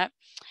sign up.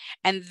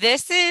 And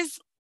this is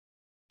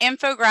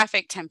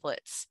infographic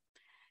templates.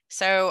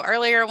 So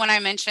earlier when I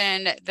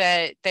mentioned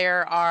that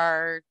there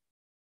are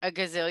a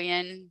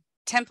gazillion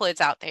templates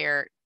out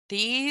there,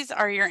 these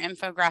are your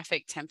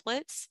infographic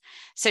templates.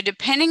 So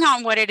depending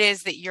on what it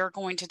is that you're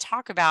going to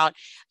talk about,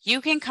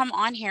 you can come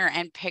on here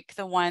and pick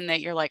the one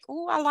that you're like,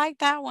 oh, I like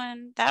that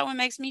one. That one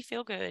makes me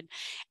feel good.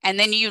 And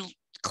then you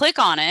click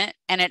on it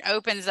and it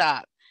opens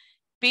up.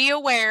 Be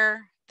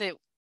aware that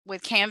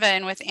with Canva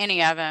and with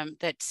any of them,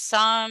 that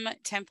some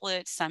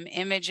templates, some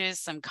images,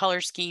 some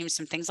color schemes,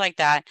 some things like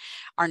that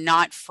are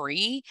not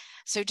free.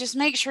 So just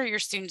make sure your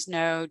students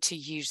know to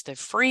use the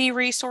free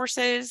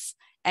resources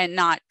and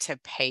not to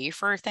pay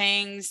for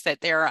things,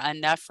 that there are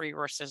enough free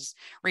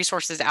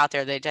resources out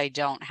there that they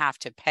don't have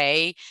to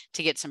pay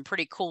to get some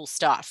pretty cool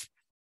stuff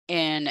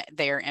in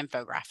their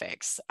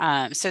infographics.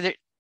 So there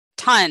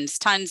tons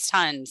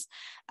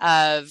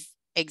of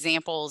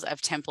examples of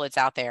templates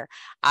out there.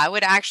 I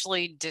would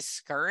actually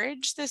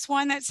discourage this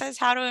one that says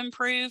how to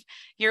improve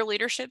your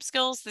leadership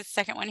skills, the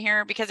second one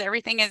here, because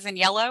everything is in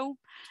yellow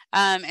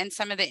and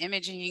some of the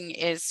imaging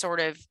is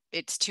sort of,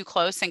 it's too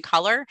close in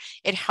color.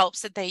 It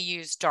helps that they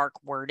use dark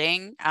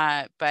wording,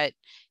 but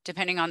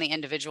depending on the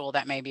individual,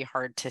 that may be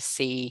hard to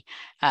see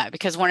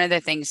because one of the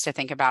things to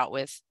think about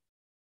with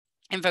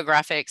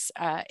infographics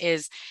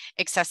is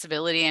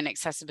accessibility and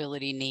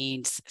accessibility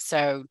needs.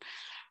 So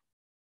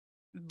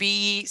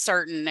be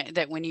certain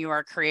that when you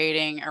are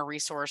creating a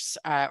resource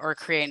or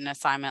create an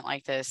assignment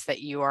like this,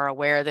 that you are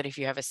aware that if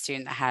you have a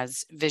student that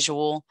has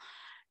visual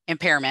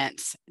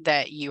impairments,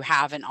 that you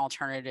have an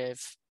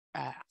alternative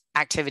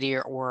activity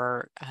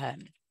or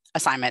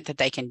assignment that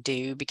they can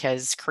do,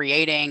 because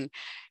creating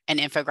an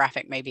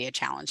infographic may be a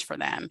challenge for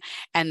them.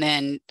 And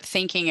then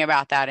thinking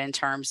about that in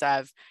terms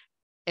of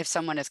if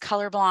someone is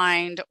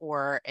colorblind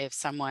or if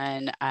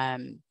someone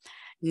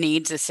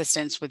needs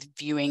assistance with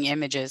viewing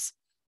images,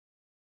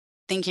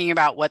 thinking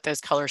about what those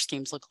color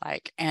schemes look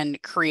like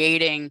and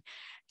creating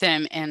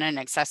them in an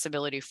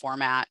accessibility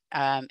format.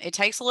 It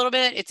takes a little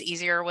bit. It's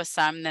easier with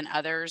some than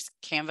others.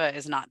 Canva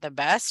is not the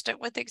best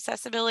with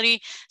accessibility.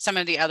 Some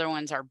of the other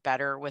ones are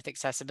better with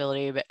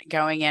accessibility, but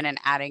going in and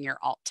adding your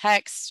alt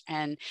text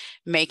and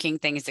making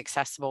things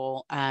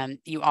accessible,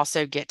 you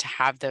also get to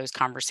have those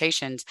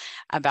conversations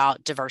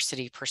about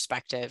diversity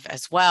perspective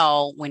as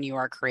well when you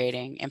are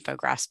creating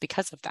infographics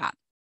because of that.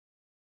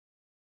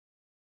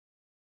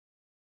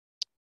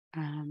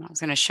 I was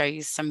going to show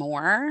you some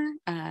more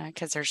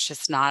because there's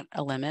just not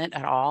a limit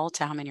at all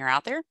to how many are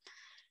out there.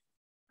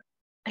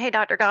 Hey,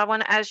 Dr.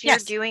 Godwin, as you're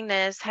Yes. doing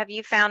this, have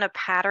you found a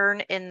pattern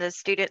in the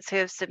students who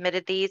have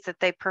submitted these that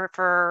they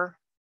prefer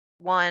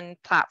one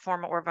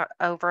platform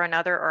over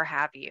another, or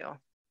have you?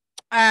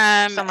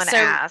 Someone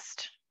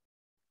asked.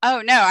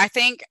 Oh, no, I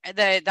think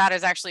that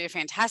is actually a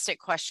fantastic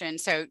question.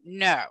 So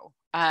no,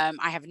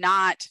 I have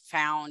not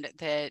found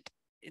that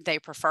they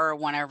prefer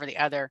one over the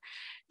other.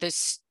 The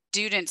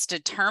students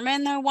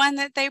determine the one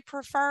that they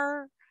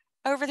prefer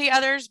over the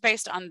others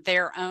based on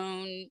their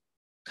own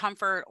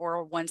comfort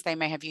or ones they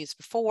may have used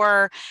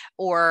before,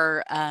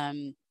 or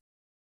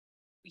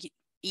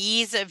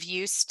ease of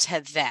use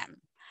to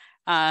them.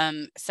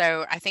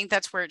 So I think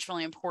that's where it's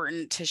really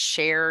important to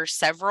share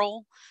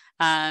several.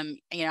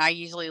 I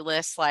usually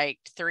list like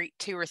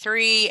two or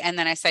three, and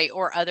then I say,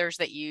 or others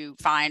that you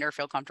find or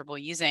feel comfortable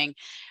using,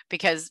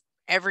 because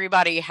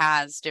everybody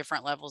has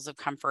different levels of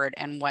comfort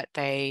and what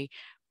they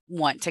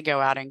want to go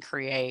out and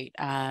create.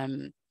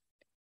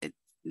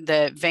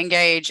 The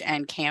Venngage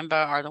and Canva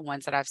are the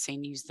ones that I've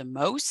seen used the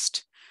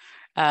most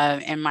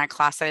in my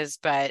classes,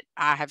 but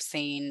I have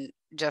seen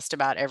just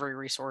about every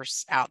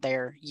resource out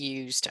there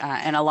used.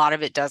 And a lot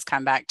of it does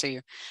come back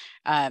to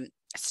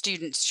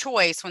students'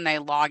 choice. When they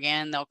log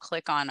in, they'll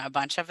click on a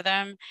bunch of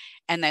them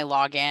and they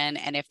log in.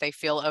 And if they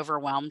feel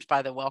overwhelmed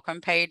by the welcome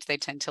page, they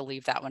tend to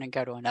leave that one and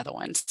go to another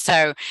one.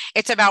 So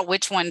it's about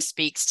which one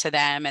speaks to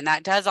them. And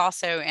that does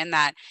also in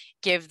that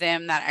give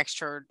them that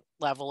extra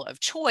level of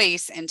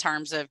choice in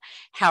terms of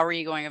how are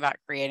you going about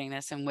creating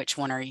this and which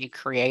one are you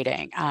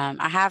creating.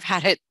 I have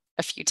had it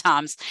a few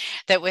times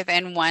that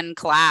within one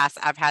class,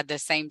 I've had the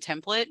same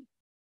template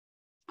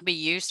be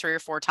used 3 or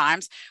 4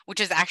 times, which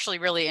is actually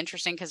really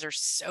interesting because there's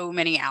so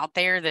many out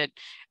there that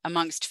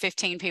amongst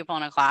 15 people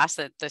in a class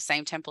that the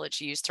same template's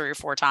used 3 or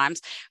 4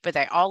 times, but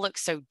they all look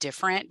so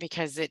different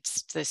because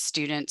it's the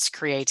students'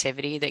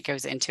 creativity that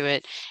goes into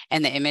it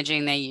and the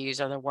imaging they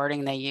use or the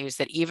wording they use,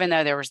 that even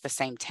though there was the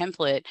same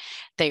template,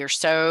 they are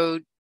so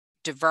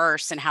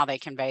diverse in how they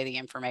convey the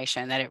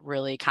information that it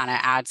really kind of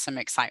adds some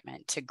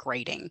excitement to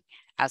grading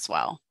as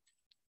well.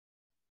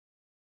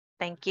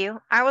 Thank you.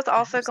 I was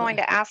also Absolutely. going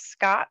to ask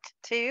Scott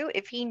too,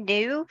 if he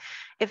knew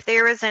if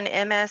there is an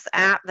MS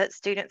app that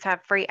students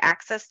have free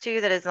access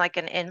to that is like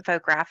an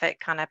infographic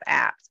kind of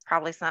app. It's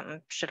probably something I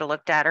should have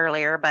looked at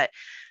earlier, but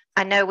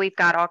I know we've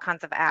got all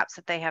kinds of apps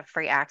that they have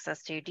free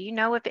access to. Do you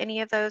know if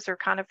any of those are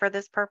kind of for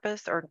this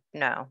purpose, or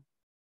no?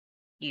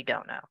 You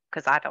don't know,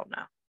 because I don't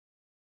know.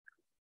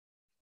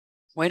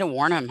 Way to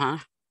warn him, huh?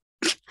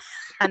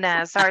 I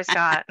know. Sorry,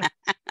 Scott.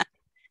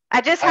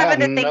 I just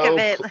happened to think of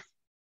it.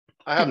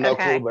 I have no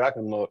clue, but I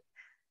can look.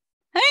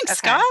 Thanks,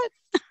 Scott.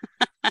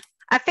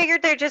 I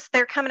figured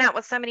they're coming out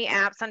with so many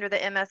apps under the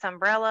MS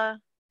umbrella.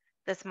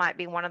 This might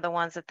be one of the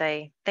ones that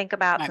they think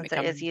about since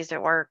it is used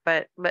at work,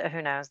 but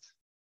who knows?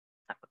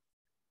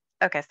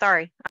 Okay,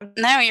 sorry.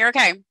 No, you're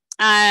okay.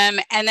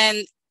 And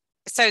then,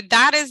 so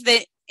that is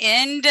the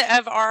end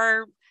of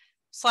our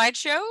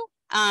slideshow.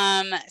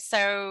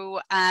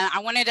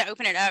 I wanted to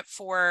open it up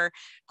for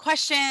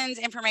questions,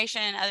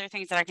 information, other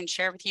things that I can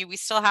share with you. We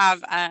still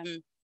have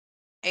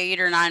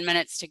 8 or 9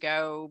 minutes to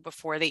go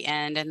before the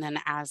end. And then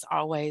as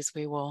always,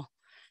 we will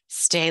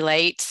stay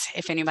late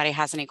if anybody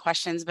has any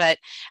questions. But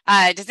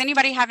does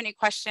anybody have any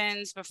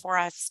questions before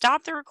I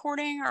stop the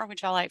recording, or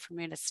would y'all like for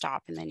me to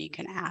stop and then you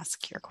can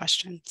ask your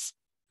questions?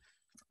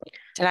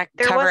 Did I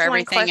cover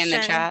everything in the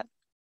chat?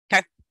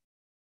 Okay.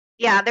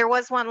 Yeah, there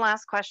was one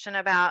last question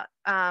about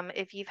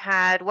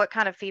what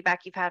kind of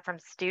feedback you've had from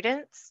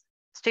student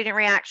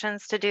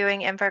reactions to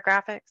doing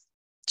infographics.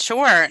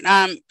 Sure.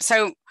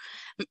 So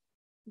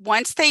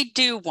once they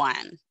do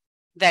one,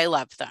 they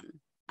love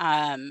them.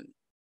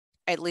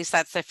 At least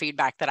that's the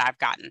feedback that I've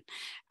gotten.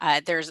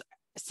 There's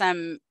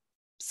some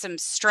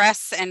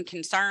stress and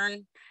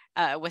concern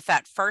with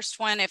that first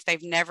one if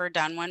they've never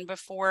done one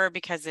before,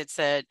 because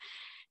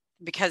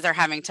they're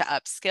having to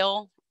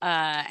upskill,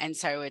 and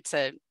so it's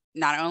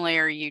not only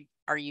are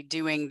you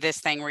doing this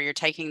thing where you're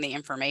taking the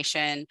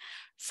information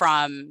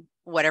from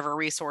whatever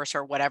resource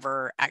or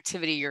whatever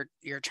activity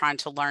you're trying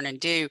to learn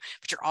and do,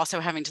 but you're also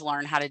having to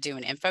learn how to do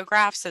an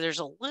infograph. So there's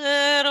a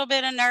little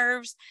bit of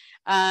nerves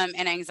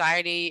and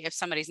anxiety if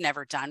somebody's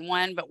never done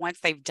one. But once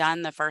they've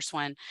done the first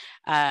one,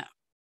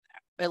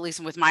 at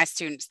least with my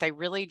students, they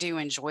really do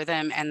enjoy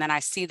them. And then I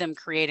see them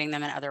creating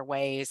them in other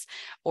ways,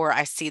 or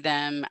I see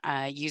them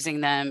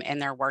using them in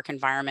their work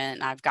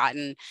environment. And I've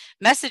gotten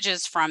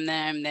messages from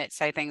them that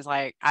say things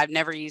like, I've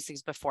never used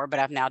these before, but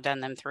I've now done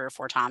them 3 or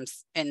 4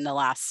 times in the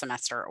last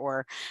semester.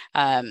 Or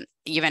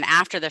even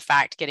after the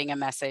fact, getting a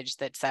message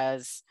that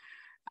says,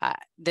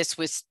 this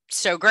was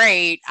so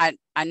great. I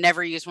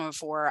never used one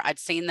before. I'd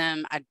seen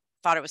them. I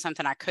thought it was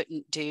something I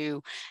couldn't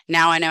do.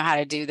 Now I know how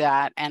to do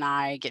that, and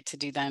I get to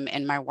do them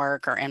in my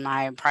work or in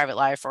my private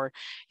life, or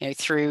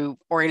through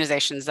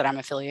organizations that I'm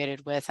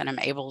affiliated with, and I'm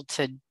able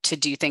to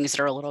do things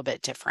that are a little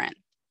bit different.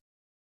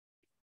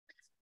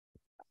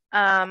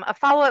 A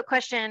follow-up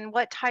question: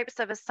 what types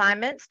of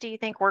assignments do you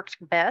think worked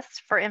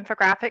best for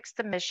infographic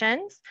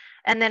submissions?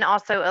 And then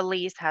also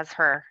Elise has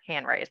her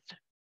hand raised.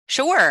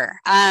 Sure.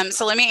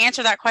 So let me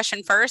answer that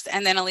question first,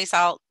 and then Elise,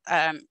 I'll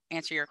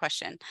answer your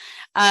question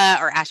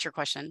or ask your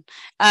question.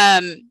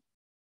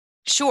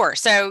 Sure.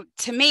 So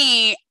to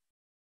me,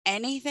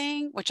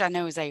 anything, which I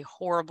know is a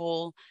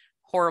horrible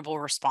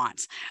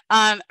response,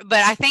 but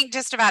I think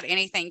just about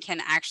anything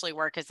can actually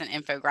work as an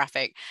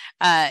infographic.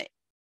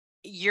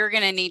 You're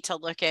going to need to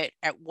look at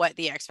what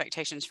the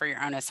expectations for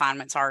your own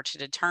assignments are to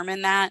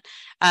determine that.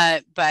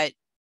 But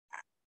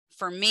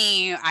for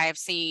me, I have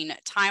seen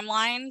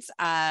timelines.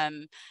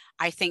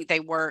 I think they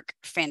work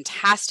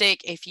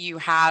fantastic if you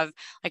have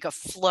like a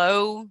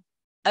flow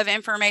of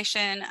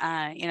information.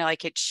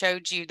 Like it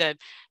showed you the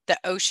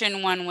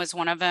ocean one was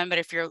one of them. But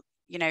if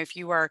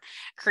you are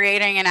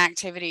creating an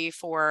activity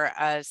for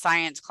a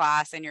science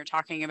class and you're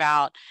talking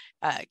about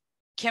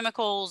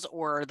chemicals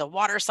or the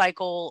water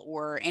cycle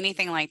or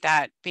anything like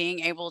that, being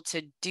able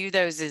to do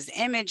those as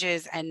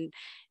images and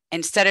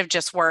instead of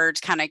just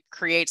words kind of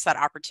creates that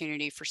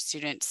opportunity for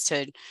students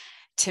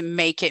to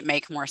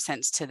make more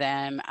sense to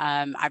them.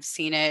 I've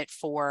seen it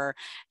for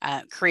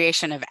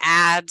creation of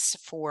ads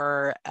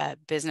for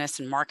business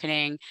and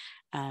marketing.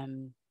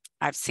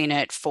 I've seen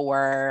it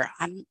for,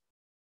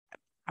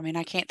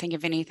 I can't think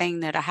of anything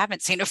that I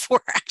haven't seen it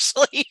for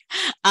actually.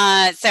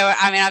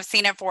 I've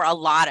seen it for a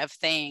lot of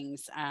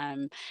things.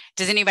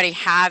 Does anybody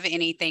have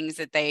any things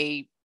that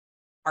they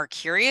are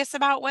curious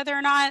about whether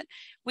or not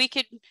we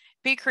could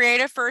be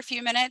creative for a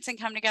few minutes and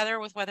come together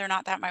with whether or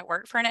not that might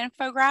work for an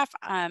infograph?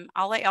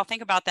 I'll let y'all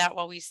think about that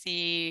while we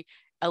see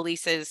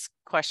Elise's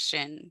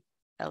question.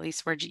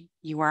 Elise, where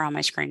you were on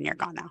my screen, you're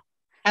gone now.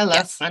 Hello,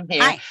 Yes. I'm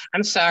here. Hi.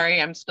 I'm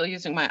sorry, I'm still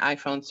using my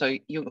iPhone, so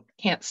you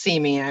can't see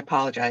me. I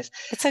apologize.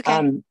 It's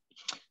okay.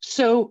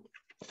 So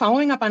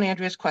following up on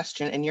Andrea's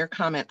question and your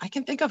comment, I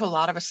can think of a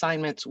lot of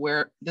assignments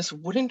where this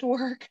wouldn't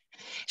work.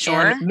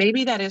 Sure. And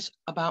maybe that is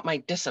about my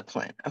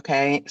discipline.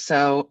 Okay.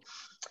 So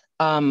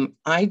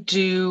I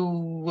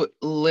do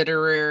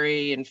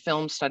literary and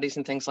film studies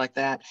and things like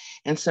that.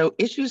 And so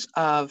issues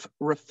of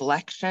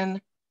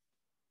reflection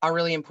are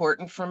really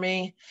important for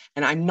me.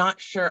 And I'm not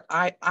sure,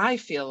 I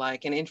feel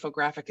like an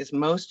infographic is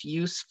most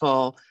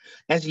useful,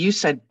 as you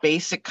said,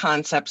 basic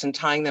concepts and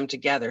tying them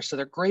together. So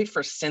they're great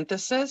for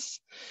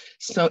synthesis.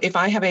 So if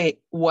I have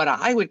what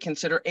I would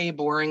consider a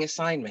boring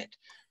assignment,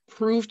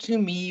 prove to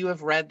me you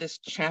have read this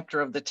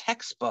chapter of the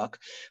textbook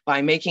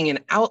by making an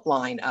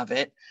outline of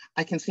it,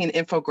 I can see an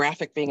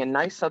infographic being a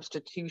nice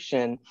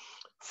substitution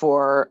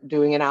for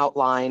doing an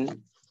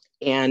outline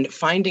and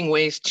finding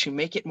ways to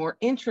make it more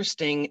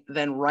interesting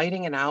than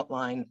writing an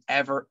outline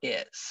ever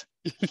is.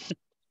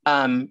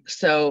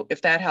 So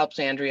if that helps,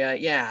 Andrea,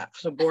 yeah,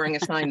 so boring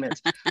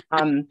assignments.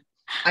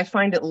 I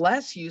find it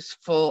less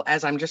useful,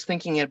 as I'm just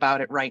thinking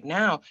about it right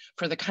now,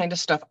 for the kind of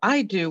stuff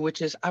I do,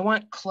 which is I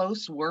want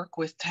close work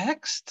with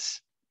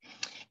texts.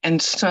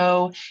 And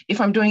so if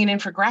I'm doing an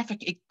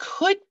infographic, it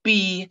could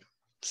be,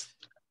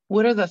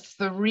 what are the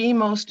 3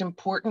 most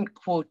important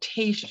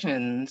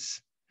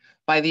quotations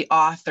by the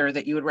author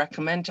that you would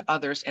recommend to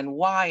others, and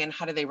why, and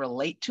how do they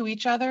relate to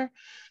each other?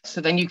 So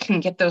then you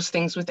can get those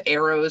things with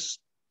arrows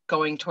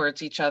going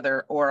towards each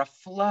other or a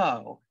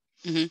flow.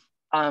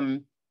 Mm-hmm.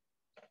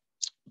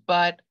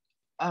 But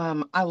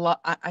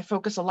I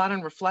focus a lot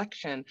on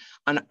reflection,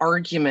 on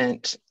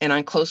argument, and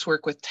on close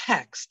work with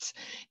texts.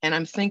 And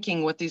I'm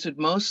thinking what these would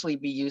mostly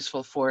be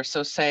useful for.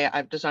 So say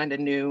I've designed a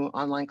new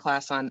online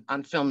class on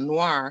film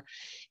noir,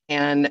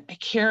 and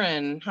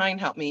Karen Hine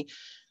helped me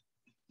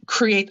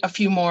create a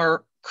few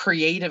more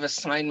creative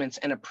assignments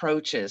and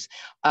approaches.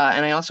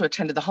 And I also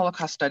attended the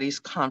Holocaust Studies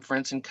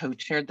conference and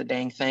co-chaired the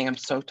dang thing. I'm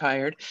so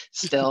tired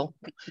still.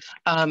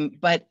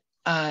 But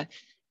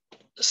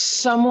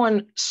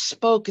someone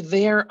spoke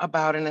there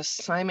about an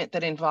assignment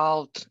that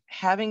involved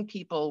having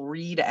people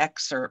read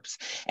excerpts,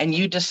 and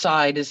you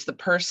decide is the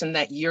person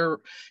that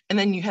and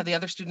then you have the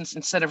other students,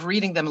 instead of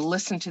reading them,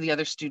 listen to the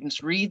other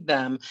students read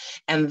them,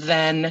 and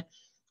then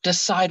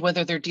decide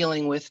whether they're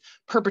dealing with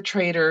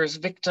perpetrators,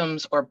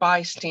 victims, or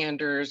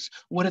bystanders.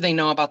 What do they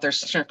know about their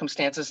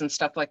circumstances and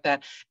stuff like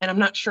that? And I'm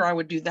not sure I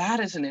would do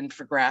that as an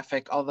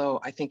infographic, although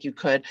I think you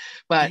could.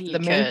 But the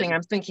main thing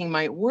I'm thinking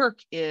might work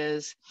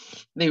is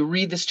they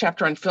read this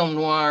chapter on film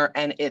noir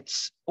and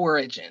its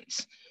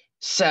origins.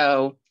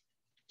 So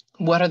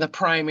what are the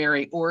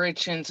primary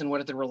origins and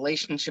what are the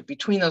relationship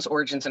between those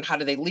origins and how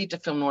do they lead to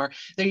film noir?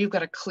 There you've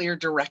got a clear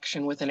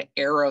direction with an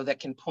arrow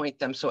that can point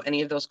them. So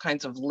any of those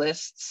kinds of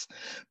lists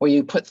where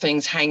you put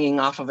things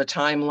hanging off of a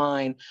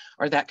timeline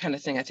or that kind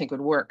of thing, I think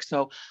would work.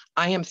 So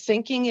I am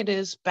thinking it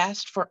is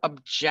best for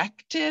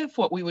objective,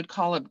 what we would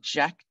call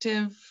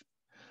objective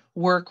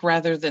work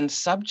rather than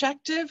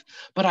subjective.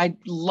 But I'd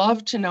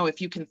love to know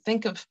if you can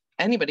think of,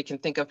 anybody can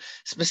think of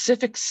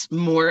specific,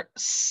 more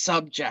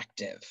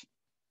subjective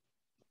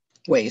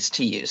ways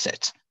to use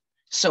it.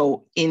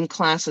 So in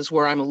classes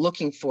where I'm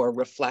looking for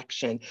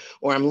reflection,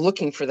 or I'm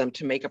looking for them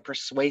to make a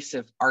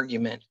persuasive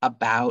argument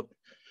about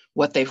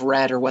what they've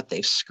read or what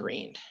they've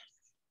screened.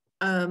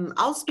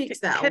 I'll speak to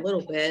that a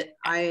little bit.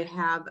 I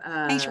have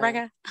Thanks,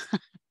 Rebecca.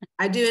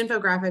 I do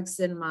infographics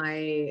in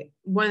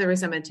one of the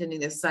reasons I'm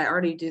attending this is I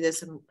already do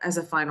this as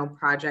a final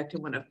project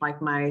in one of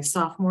my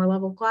sophomore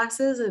level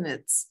classes, and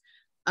it's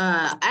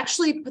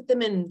actually put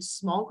them in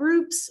small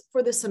groups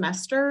for the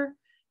semester.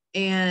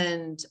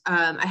 And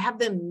I have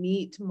them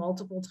meet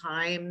multiple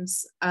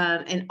times,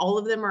 and all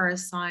of them are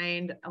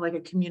assigned like a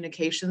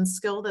communication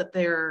skill that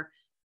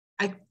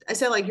I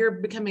said, like, you're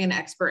becoming an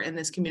expert in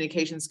this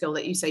communication skill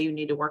that you say you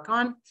need to work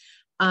on.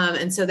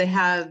 And so they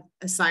have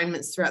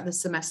assignments throughout the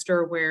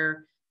semester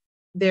where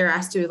they're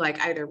asked to like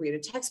either read a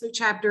textbook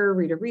chapter,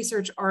 read a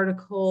research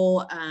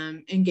article,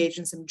 engage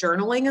in some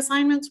journaling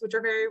assignments, which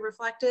are very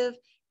reflective.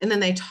 And then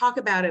they talk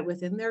about it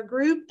within their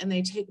group, and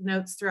they take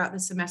notes throughout the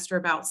semester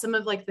about some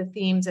of like the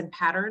themes and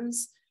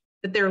patterns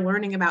that they're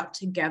learning about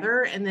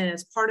together. And then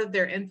as part of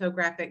their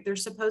infographic, they're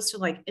supposed to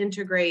like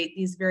integrate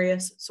these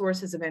various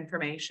sources of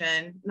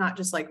information, not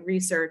just like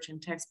research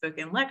and textbook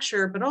and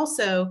lecture, but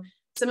also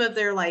some of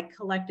their like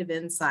collective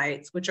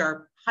insights, which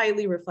are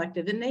highly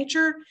reflective in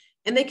nature.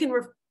 And they can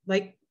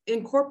like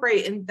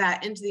incorporate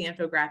that into the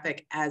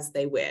infographic as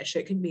they wish.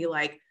 It can be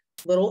like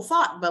little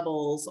thought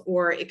bubbles,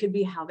 or it could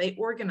be how they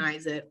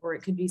organize it, or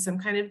it could be some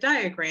kind of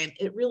diagram.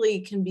 It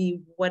really can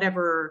be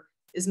whatever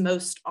is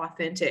most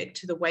authentic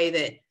to the way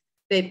that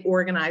they've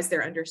organized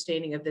their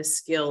understanding of this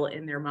skill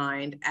in their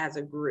mind as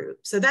a group.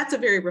 So that's a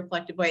very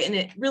reflective way. And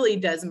it really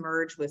does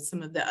merge with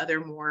some of the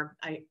other more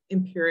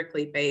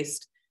empirically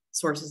based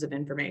sources of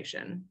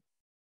information.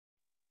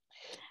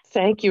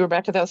 Thank you,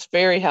 Rebecca. That was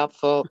very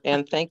helpful.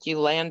 And thank you,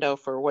 Lando,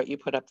 for what you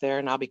put up there.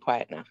 And I'll be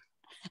quiet now.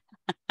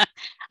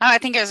 I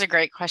think it was a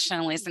great question,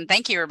 Elise. And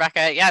thank you,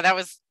 Rebecca. Yeah, that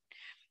was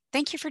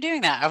Thank you for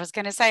doing that. I was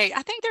going to say,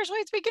 I think there's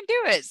ways we can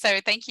do it. So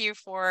thank you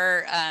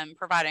for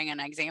providing an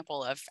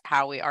example of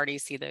how we already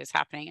see those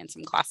happening in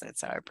some classes.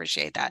 So I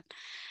appreciate that.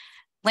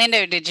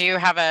 Lando, did you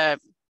have a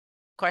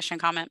question,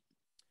 comment?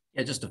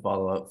 Yeah, just to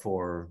follow up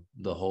for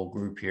the whole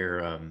group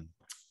here.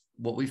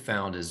 What we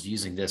found is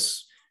using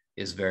this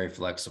is very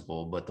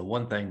flexible, but the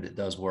one thing that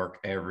does work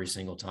every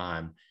single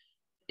time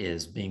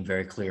is being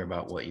very clear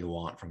about what you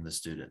want from the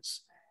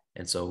students.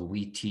 And so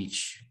we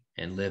teach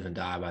and live and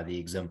die by the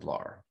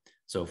exemplar.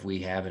 So if we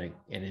have an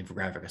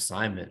infographic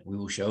assignment, we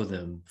will show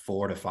them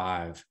 4 to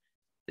 5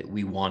 that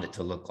we want it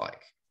to look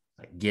like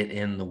get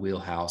in the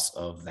wheelhouse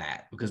of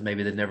that, because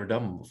maybe they've never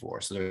done one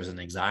before. So there's an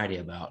anxiety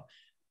about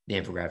the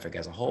infographic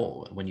as a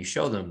whole. When you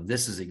show them,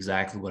 this is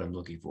exactly what I'm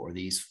looking for,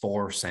 these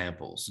 4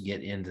 samples,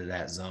 get into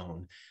that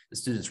zone, the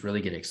students really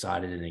get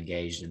excited and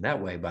engaged in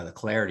that way by the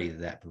clarity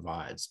that that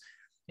provides.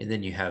 And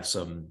then you have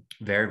some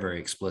very, very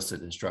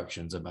explicit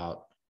instructions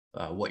about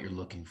what you're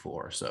looking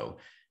for. So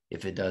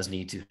if it does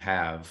need to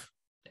have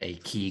a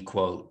key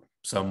quote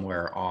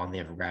somewhere on the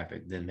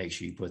infographic, then make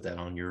sure you put that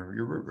on your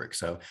rubric.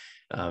 So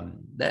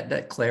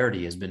that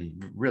clarity has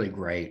been really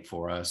great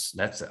for us.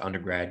 That's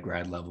undergrad,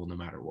 grad level, no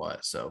matter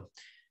what. So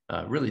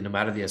really, no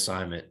matter the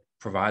assignment,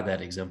 provide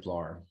that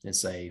exemplar and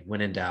say,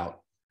 when in doubt,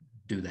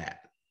 do that.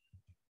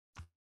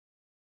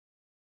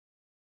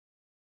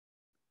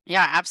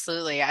 Yeah,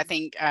 absolutely. I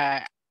think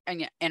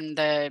in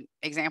the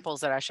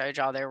examples that I showed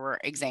y'all, there were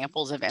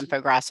examples of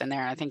infographics in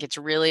there. I think it's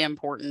really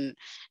important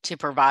to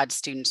provide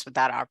students with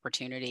that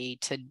opportunity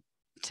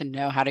to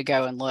know how to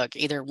go and look,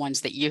 either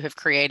ones that you have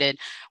created,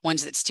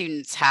 ones that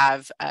students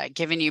have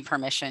given you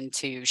permission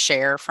to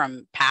share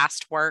from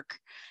past work,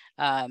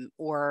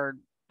 or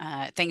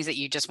things that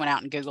you just went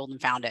out and Googled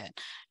and found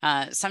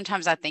it.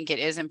 Sometimes I think it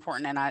is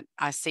important, and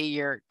I see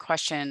your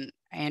question,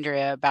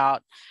 Andrea,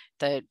 about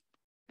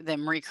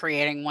them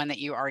recreating one that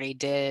you already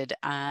did.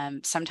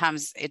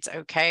 Sometimes it's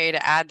okay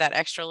to add that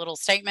extra little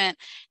statement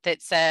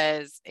that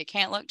says, it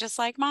can't look just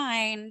like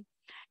mine,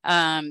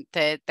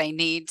 that they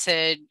need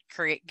to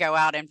go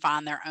out and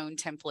find their own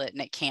template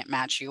and it can't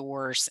match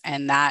yours.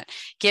 And that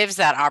gives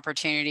that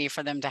opportunity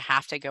for them to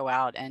have to go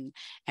out and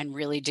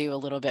really do a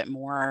little bit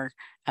more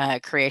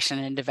creation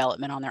and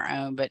development on their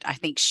own. But I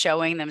think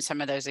showing them some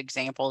of those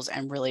examples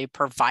and really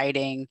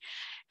providing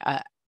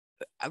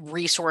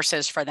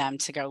resources for them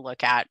to go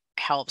look at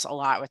helps a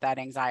lot with that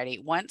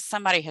anxiety. Once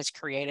somebody has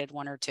created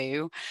 1 or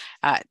 2,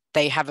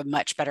 they have a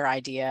much better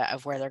idea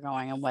of where they're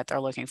going and what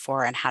they're looking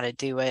for and how to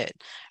do it.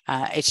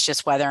 It's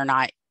just whether or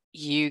not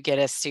you get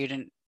a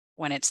student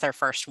when it's their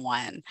first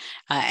one,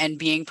 and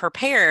being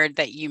prepared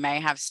that you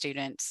may have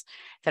students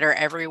that are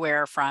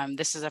everywhere from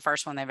this is the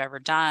first one they've ever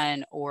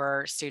done,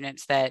 or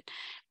students that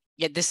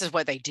this is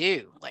what they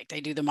do. Like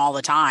they do them all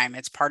the time.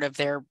 It's part of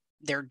their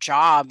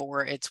job,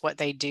 or it's what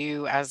they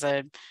do as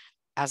a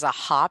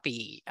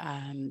hobby,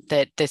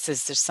 that this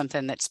is just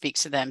something that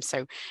speaks to them.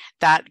 So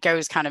that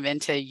goes kind of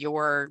into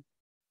your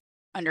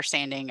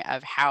understanding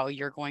of how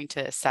you're going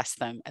to assess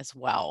them as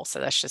well. So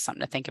that's just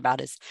something to think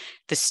about, is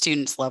the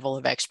student's level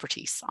of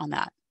expertise on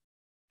that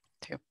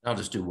too. I'll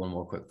just do one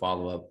more quick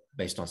follow-up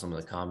based on some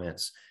of the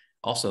comments.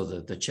 Also,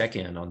 the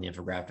check-in on the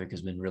infographic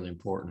has been really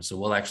important. So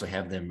we'll actually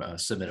have them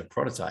submit a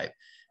prototype,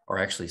 or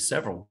actually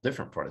several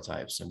different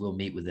prototypes, and we'll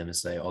meet with them and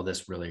say, oh,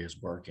 this really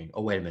is working.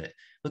 Oh, wait a minute,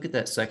 look at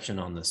that section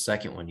on the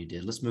second one you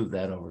did. Let's move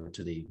that over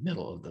to the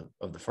middle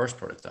of the first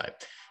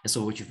prototype. And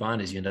so what you find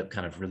is you end up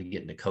kind of really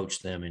getting to coach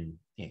them and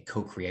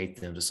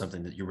co-create them to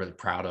something that you're really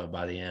proud of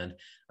by the end.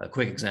 A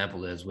quick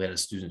example is we had a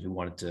student who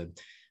wanted to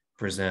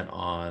present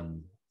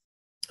on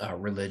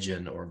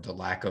religion, or the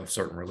lack of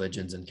certain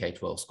religions in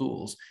K-12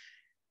 schools.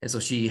 And so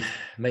she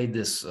made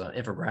this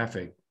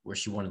infographic where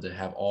she wanted to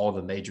have all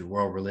the major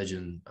world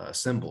religion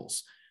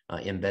symbols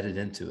embedded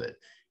into it.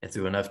 And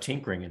through enough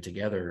tinkering and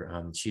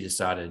together, she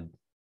decided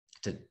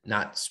to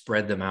not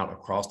spread them out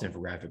across the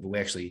infographic,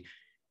 but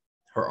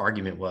her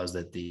argument was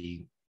that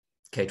the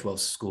K-12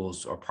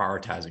 schools are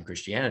prioritizing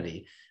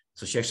Christianity.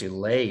 So she actually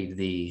laid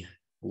the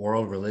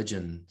world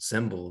religion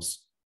symbols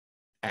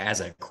as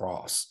a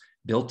cross,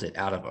 built it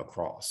out of a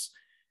cross.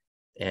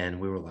 And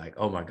we were like,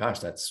 oh my gosh,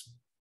 that's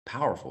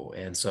powerful.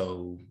 And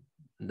so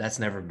that's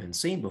never been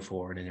seen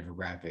before in an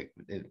infographic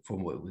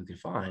from what we could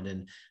find.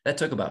 And that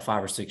took about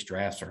 5 or 6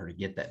 drafts for her to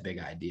get that big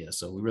idea.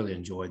 So we really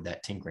enjoyed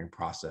that tinkering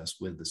process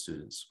with the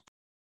students.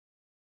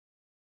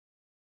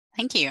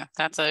 Thank you.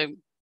 That's a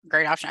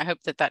great option. I hope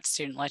that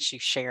student lets you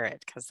share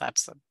it, because that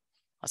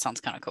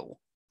sounds kind of cool.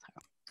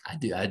 So. I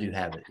do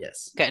have it.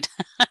 Yes. Good.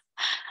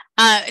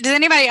 Does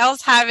anybody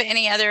else have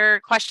any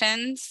other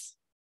questions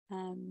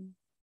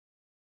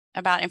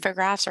about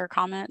infographics, or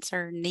comments,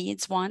 or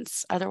needs,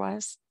 wants,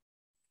 otherwise?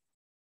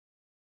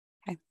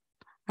 Okay.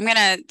 I'm going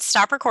to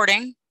stop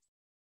recording.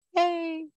 Yay.